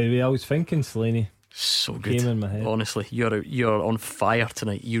 By the way, I was thinking Slaney. So good. Came in my head. Honestly, you're on fire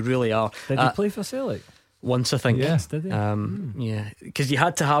tonight. You really are. Did he play for Celtic? Once, I think. Yes, did he? Yeah, because you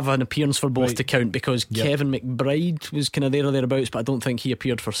had to have an appearance for both to count, because Kevin McBride was kind of there or thereabouts, but I don't think he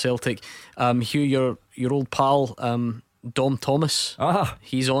appeared for Celtic. Hugh, your old pal Dom Thomas,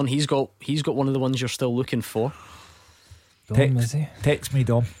 he's on. He's got one of the ones you're still looking for. Dom, is he? Text me,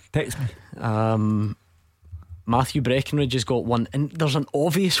 Dom. Text me. Matthew Breckenridge has got one, and there's an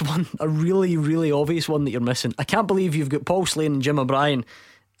obvious one, a really, really obvious one that you're missing. I can't believe you've got Paul Slane and Jim O'Brien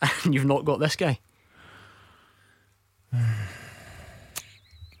and you've not got this guy.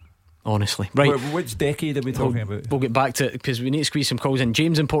 Honestly, right. Which decade are we talking about? We'll get back to it because we need to squeeze some calls in.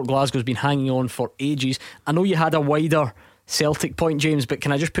 James in Port Glasgow has been hanging on for ages. I know you had a wider Celtic point, James, but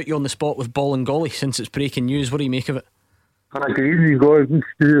can I just put you on the spot with Bolingoli since it's breaking news? What do you make of it? Good evening, Gordon,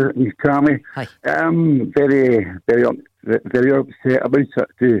 Stu, and Cammy. Hi. Very, very upset about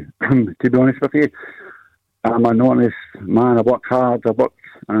it. To be honest with you, I'm an honest man. I work hard. I work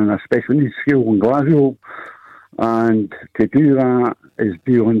in a special needs school in Glasgow, and to do that is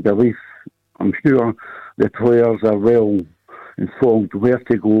beyond belief. I'm sure the players are well informed where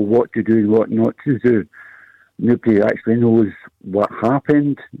to go, what to do, and what not to do. Nobody actually knows what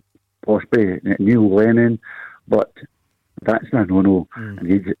happened. Possibly Neil Lennon, but that's a no-no.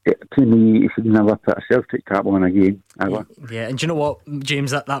 To me, he should never put a Celtic cap on again, ever. Yeah, and do you know what,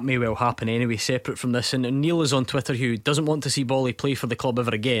 James, that may well happen anyway, separate from this. And Neil is on Twitter, who doesn't want to see Bolly play for the club ever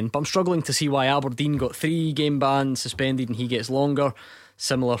again, but I'm struggling to see why Aberdeen got 3-game ban, suspended, and he gets longer.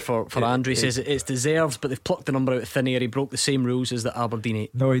 Similar for Andrew. He says it's deserved, but they've plucked the number out of thin air. He broke the same rules as the Aberdeen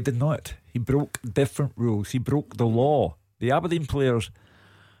 8. No, he did not. He broke different rules. He broke the law. The Aberdeen players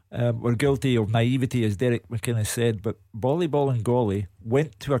were guilty of naivety, as Derek McInnes said, but Bolly Bolingoli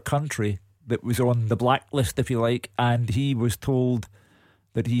went to a country that was on the blacklist, if you like, and he was told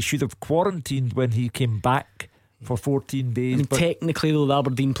that he should have quarantined when he came back for 14 days. I mean, technically though, the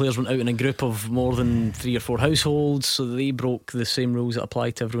Aberdeen players went out in a group of more than 3 or 4 households, so they broke the same rules that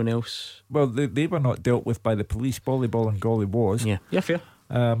apply to everyone else. Well, they were not dealt with by the police. Volleyball and Golly was. Yeah, fair.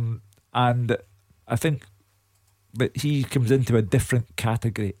 And I think that he comes into a different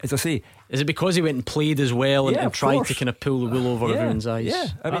category. As I say, is it because he went and played as well and tried to kind of pull the wool over everyone's eyes? Yeah,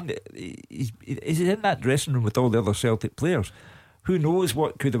 I mean, he's in that dressing room with all the other Celtic players. Who knows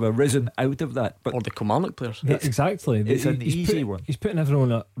what could have arisen out of that? But or the Kilmarnock players. Exactly. It's an easy one. He's putting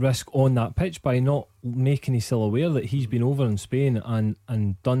everyone at risk on that pitch by not making himself aware that he's been over in Spain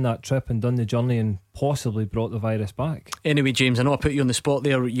and done that trip and done the journey and possibly brought the virus back. Anyway, James, I know I put you on the spot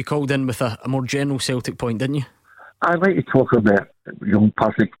there. You called in with a more general Celtic point, didn't you? I'd like to talk about young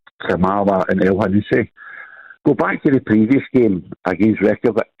Patrick Klimala and El Hanoussi. Go back to the previous game against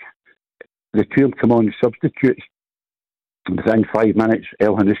Reykjavik. The two of them come on as substitutes. Within 5 minutes,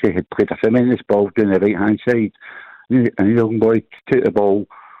 El Hanoussi had played a tremendous ball down the right hand side, and the young boy took the ball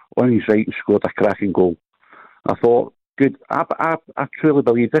on his right and scored a cracking goal. I thought, good. I truly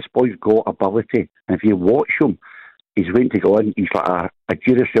believe this boy's got ability, and if you watch him, he's waiting to go on. He's like a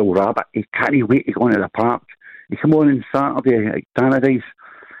Duracell rabbit. He can't wait to go into the park. He came on Saturday at Tannadice.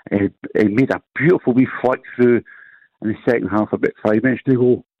 He made a beautiful wee flick through in the second half, about 5 minutes to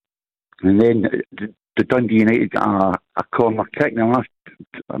go, and then the Dundee United got a corner kick in the last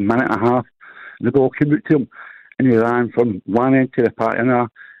minute and a half, and the ball came out to him, and he ran from one end to the park, and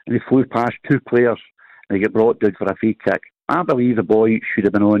he flew past 2 players, and he got brought down for a free kick. I believe the boy should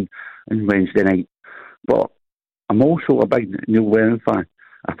have been on Wednesday night, but I'm also a big Neil Lennon fan.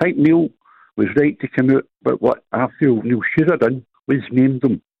 I think Neil was right to come out, but what I feel Neil should have done was named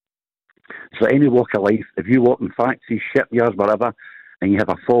them. So any walk of life, if you work in factories, shipyards, wherever, and you have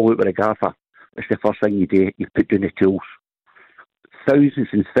a fallout with a gaffer, it's the first thing you do. You put down the tools. Thousands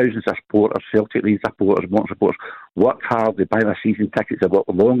and thousands of supporters, Celtic League supporters, Morton supporters, work hard. They buy their season tickets. They work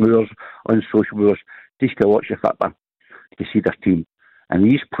long hours on social hours just to watch the football, to see their team. And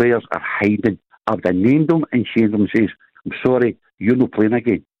these players are hiding. I've been named them and shamed them and says, I'm sorry, you're not playing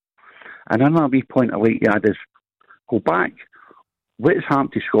again. And another wee point I'd like to add is, go back. What's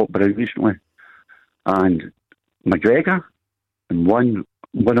happened to Scott Brown recently? And McGregor and one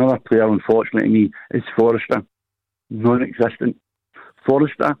other player, unfortunately to me, is Forrester. Non-existent.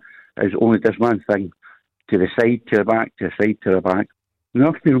 Forrester is only this one thing. To the side, to the back, to the side, to the back. Now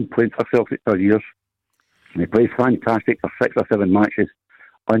I've been playing for Celtic for years. And he plays fantastic for 6 or 7 matches.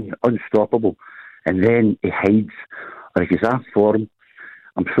 Unstoppable. And then he hides. Or if he's off form,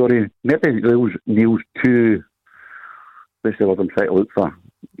 I'm sorry, maybe Neil's too, what's the word I'm trying to look for?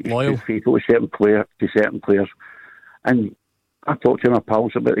 Loyal. He's faithful to certain players. And I talked to my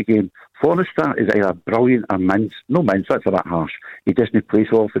pals about the game. Forrester is either brilliant or mince. No mince, that's a bit harsh. He doesn't play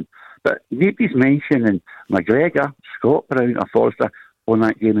so often. But nobody's mentioning McGregor, Scott Brown or Forrester on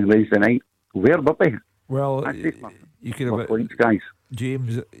that game on Wednesday night. Where were they? Well, you could have points, guys.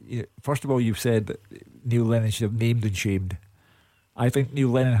 James, first of all, you've said that Neil Lennon should have named and shamed. I think Neil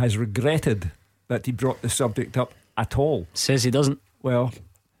Lennon has regretted that he brought the subject up at all. Says he doesn't. Well,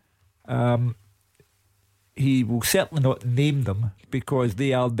 he will certainly not name them, because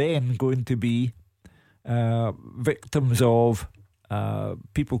they are then going to be victims of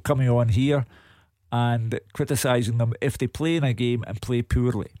people coming on here and criticising them if they play in a game and play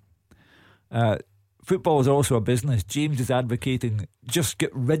poorly. Football is also a business. James is advocating just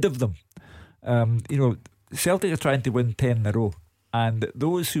get rid of them. Celtic are trying to win 10 in a row, and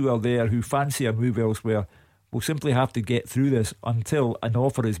those who are there who fancy a move elsewhere will simply have to get through this until an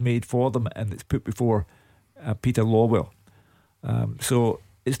offer is made for them and it's put before Peter Lawwell. So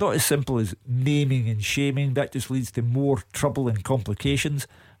it's not as simple as naming and shaming. That just leads to more trouble and complications,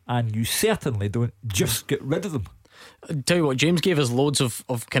 and you certainly don't just get rid of them. I'll tell you what, James gave us loads of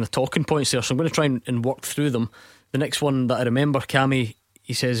kind of talking points there, so I'm going to try and work through them. The next one that I remember, Cammy,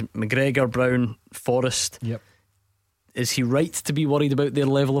 he says McGregor, Brown, Forrest. Yep. Is he right to be worried about their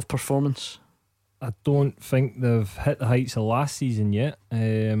level of performance? I don't think they've hit the heights of last season yet.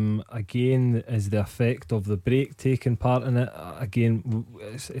 Again, is the effect of the break taking part in it? Again,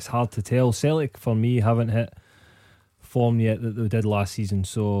 it's hard to tell. Celtic, for me, haven't hit form yet that they did last season.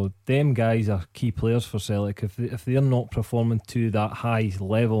 So them guys are key players for Celtic. If they're not performing to that high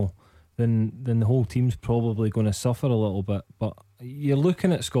level, then the whole team's probably going to suffer a little bit. But you're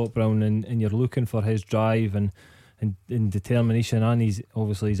looking at Scott Brown and you're looking for his drive and determination, and his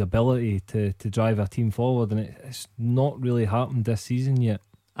ability to drive a team forward, and it's not really happened this season yet.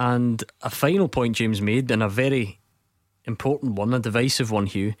 And a final point James made, and a very important one, a divisive one,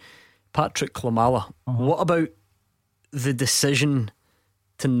 Hugh. Patrick Klimala. What about the decision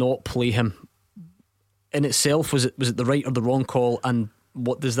to not play him in itself, was it the right or the wrong call, and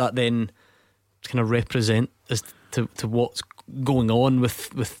what does that then kind of represent as to what's going on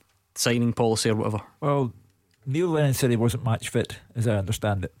with signing policy or whatever? Well, Neil Lennon said he wasn't match fit, as I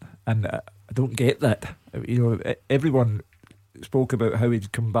understand it, and I don't get that. Everyone spoke about how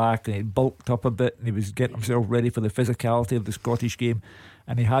he'd come back and he'd bulked up a bit and he was getting himself ready for the physicality of the Scottish game,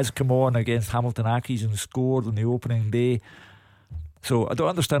 and he has come on against Hamilton Accies and scored on the opening day. So I don't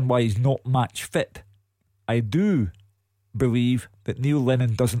understand why he's not match fit. I do believe that Neil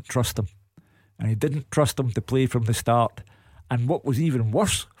Lennon doesn't trust him, and he didn't trust him to play from the start. And what was even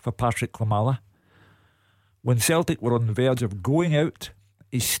worse for Patrick Klimala, when Celtic were on the verge of going out,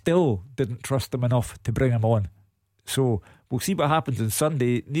 he still didn't trust him enough to bring him on. So we'll see what happens on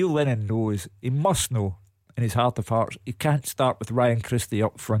Sunday. Neil Lennon knows, he must know in his heart of hearts, he can't start with Ryan Christie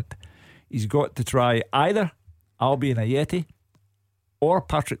up front. He's got to try either Albion Ajeti or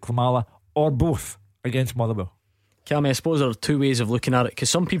Patrick Klimala, or both against Motherwell. Cammy, I suppose there are two ways of looking at it, because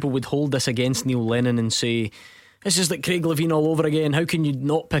some people would hold this against Neil Lennon and say, this is like Craig Levein all over again, how can you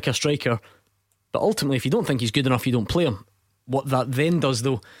not pick a striker? But ultimately, if you don't think he's good enough, you don't play him. What that then does,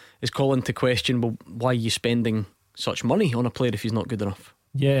 though, is call into question, well, why are you spending such money on a player if he's not good enough?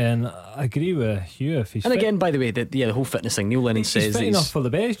 Yeah, and I agree with you. If he's and again, by the way, the whole fitness thing, Neil Lennon says he's fit enough for the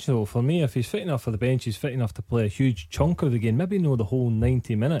bench, though. For me, if he's fit enough for the bench, he's fit enough to play a huge chunk of the game. Maybe not the whole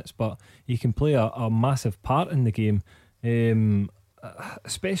 90 minutes, but he can play a massive part in the game,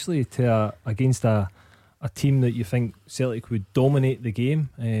 especially against a team that you think Celtic would dominate the game,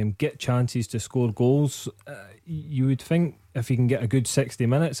 get chances to score goals. You would think if he can get a good 60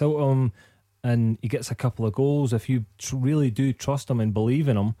 minutes out of him and he gets a couple of goals, if you really do trust him and believe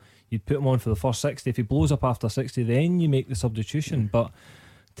in him, you'd put him on for the first 60. If he blows up after 60, then you make the substitution. But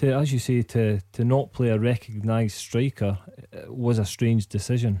as you say, to not play a recognised striker was a strange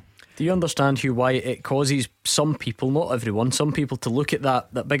decision. Do you understand, Hugh, why it causes some people, not everyone, some people to look at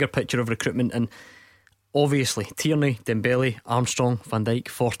that bigger picture of recruitment, and obviously Tierney, Dembele, Armstrong, Van Dijk,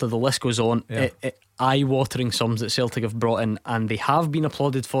 Forster, the list goes on. Yeah. Eye-watering sums that Celtic have brought in, and they have been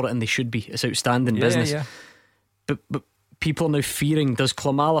applauded for it, and they should be. It's outstanding business. Yeah. But people are now fearing, does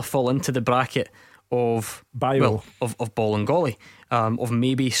Klimala fall into the bracket of Bayo, of Bolingoli, of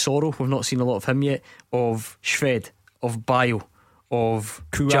maybe Soro? We've not seen a lot of him yet. Of Shved, of Bayo, of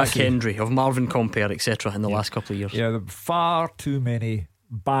Kouassi, Jack Hendry, of Marvin Compere, etc. in the last couple of years. Yeah, there are far too many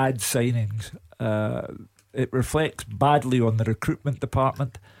bad signings. It reflects badly on the recruitment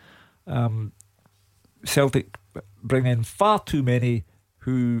department. Celtic bring in far too many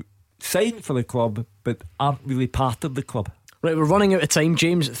who sign for the club but aren't really part of the club. Right, we're running out of time,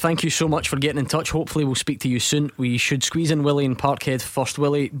 James. Thank you so much for getting in touch. Hopefully we'll speak to you soon. We should squeeze in Willie in Parkhead first.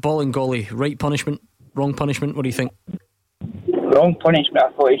 Willie, Bolingoli, right punishment, wrong punishment? What do you think? Wrong punishment.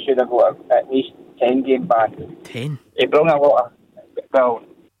 I thought he should have got at least 10 game ban. 10? He brought a lot of,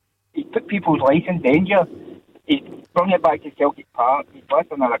 he put people's life in danger. He brought it back to Celtic Park. He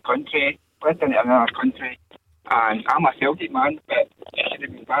lived in another country, and I'm a Celtic man, but he should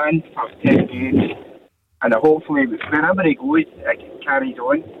have been banned for 10 games. And hopefully, wherever he goes, it carries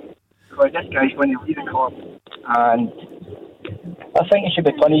on. Because this guy's going to leave the club. And I think he should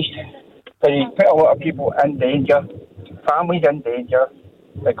be punished. Because he put a lot of people in danger. Families in danger.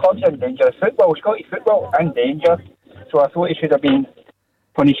 The club's in danger. Scottish football in danger. So I thought he should have been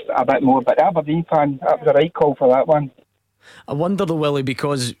punished a bit more. But the Aberdeen fan, that was the right call for that one. I wonder though, Willie,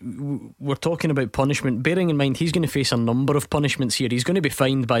 because we're talking about punishment, bearing in mind he's going to face a number of punishments here. He's going to be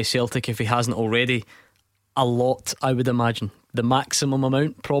fined by Celtic if he hasn't already. A lot, I would imagine. The maximum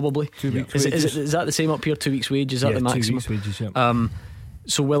amount, probably. 2 weeks wages. Is that the same up here? 2 weeks' wage? Is that the maximum? 2 weeks' wages, yeah.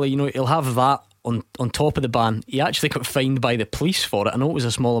 So Willie, he'll have that on top of the ban. He actually got fined by the police for it. I know it was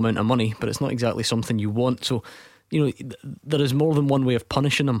a small amount of money, but it's not exactly something you want. So there is more than one way of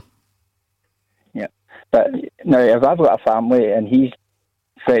punishing him. Yeah, but now if I've got a family and he's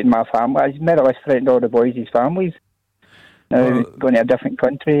threatened my family, he's more or less threatened all the boys' families. Now going to a different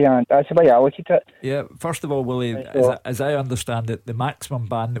country, and that's the way I look at it. Yeah, first of all, Willie, as I understand it, the maximum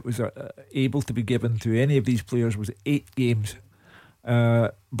ban that was able to be given to any of these players was 8 games.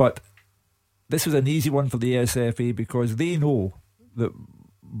 But this was an easy one for the SFA because they know that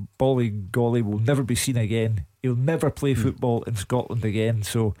Bolingoli will never be seen again. He'll never play football in Scotland again.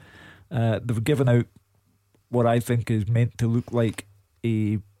 So they've given out what I think is meant to look like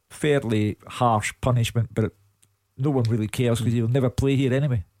a fairly harsh punishment, but no one really cares because he'll never play here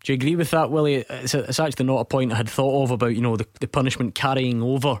anyway. Do you agree with that, Willie? It's actually not a point I had thought of about the punishment carrying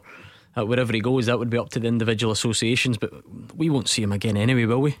over wherever he goes. That would be up to the individual associations, but we won't see him again anyway,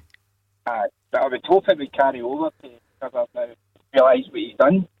 will we? But I would hope it would carry over to realise what he's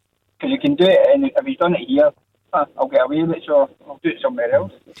done. Because you can do it, and if he's done it here, I'll get away with it, so I'll do it somewhere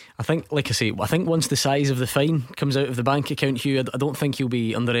else. I think, like I say, once the size of the fine comes out of the bank account, Hugh, I don't think he'll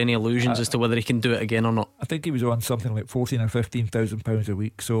be under any illusions as to whether he can do it again or not. I think he was on something like £14,000 or £15,000 a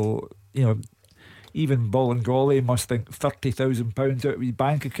week, so you know, even Bolingoli must think £30,000 out of his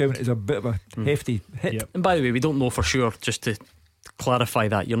bank account is a bit of a hefty hit. Yep. And by the way, we don't know for sure, just to clarify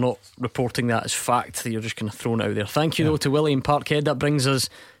that you're not reporting that as fact, you're just kind of throwing it out there. Thank you though to Willie in Parkhead. That brings us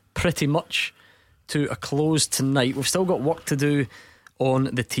pretty much to a close tonight. We've still got work to do on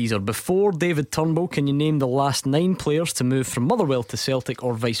the teaser. Before David Turnbull, can you name the last 9 players to move from Motherwell to Celtic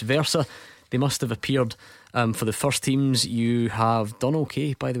or vice versa? They must have appeared for the first teams. You have done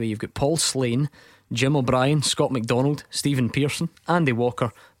okay, by the way. You've got Paul Slane, Jim O'Brien, Scott McDonald, Stephen Pearson, Andy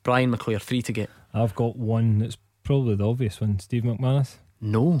Walker, Brian McClare. 3 to get. I've got one that's probably the obvious one. Steve McManus.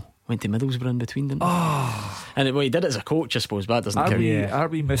 No, went to Middlesbrough in between, didn't he? And he did it as a coach, I suppose, but that doesn't count. Are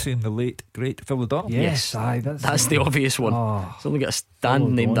we missing the late great Phil O'Donnell? Yes, that's the obvious one. It's only got a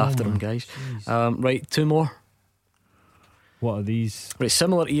stand named after him, guys. Right, 2 more. What are these? Right,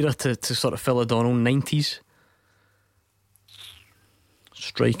 similar era to sort of Phil O'Donnell, 90s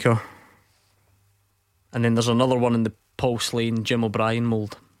striker. And then there's another one in the Paul Slane, Jim O'Brien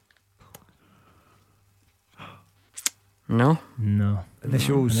mould. No.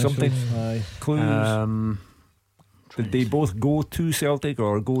 Initials, something. Clues. Did they both go to Celtic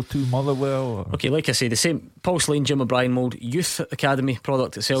or go to Motherwell? Or? Okay, like I say, the same Paul Slane, Jim O'Brien mould, Youth Academy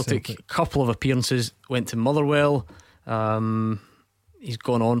product at Celtic. Couple of appearances, went to Motherwell. He's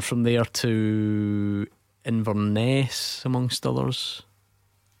gone on from there to Inverness, amongst others.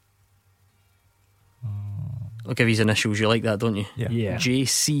 I'll give you his initials. You like that, don't you? Yeah.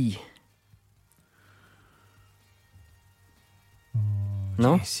 JC.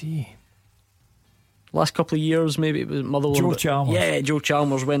 No? JC. Last couple of years, maybe it was Motherwell. Joe Chalmers. Yeah, Joe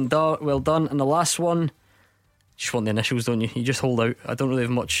Chalmers. Well done. And the last one, just want the initials, don't you? You just hold out. I don't really have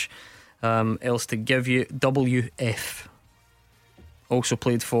much else to give you. WF. Also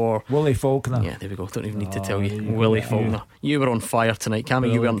played for Willie Faulkner. Yeah, there we go. Don't even need to tell you. Willie Faulkner. You were on fire tonight,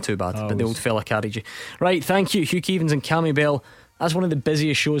 Cammy. You weren't too bad, but the old fella carried you. Right, thank you, Hugh Keevins and Cammy Bell. That's one of the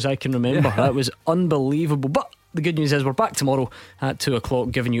busiest shows I can remember. That was unbelievable. But the good news is we're back tomorrow at 2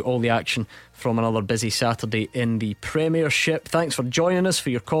 o'clock, giving you all the action from another busy Saturday in the Premiership. Thanks for joining us, for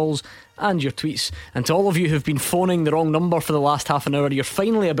your calls and your tweets. And to all of you who've been phoning the wrong number for the last half an hour, you're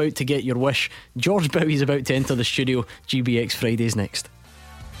finally about to get your wish. George Bowie's about to enter the studio. GBX Fridays next.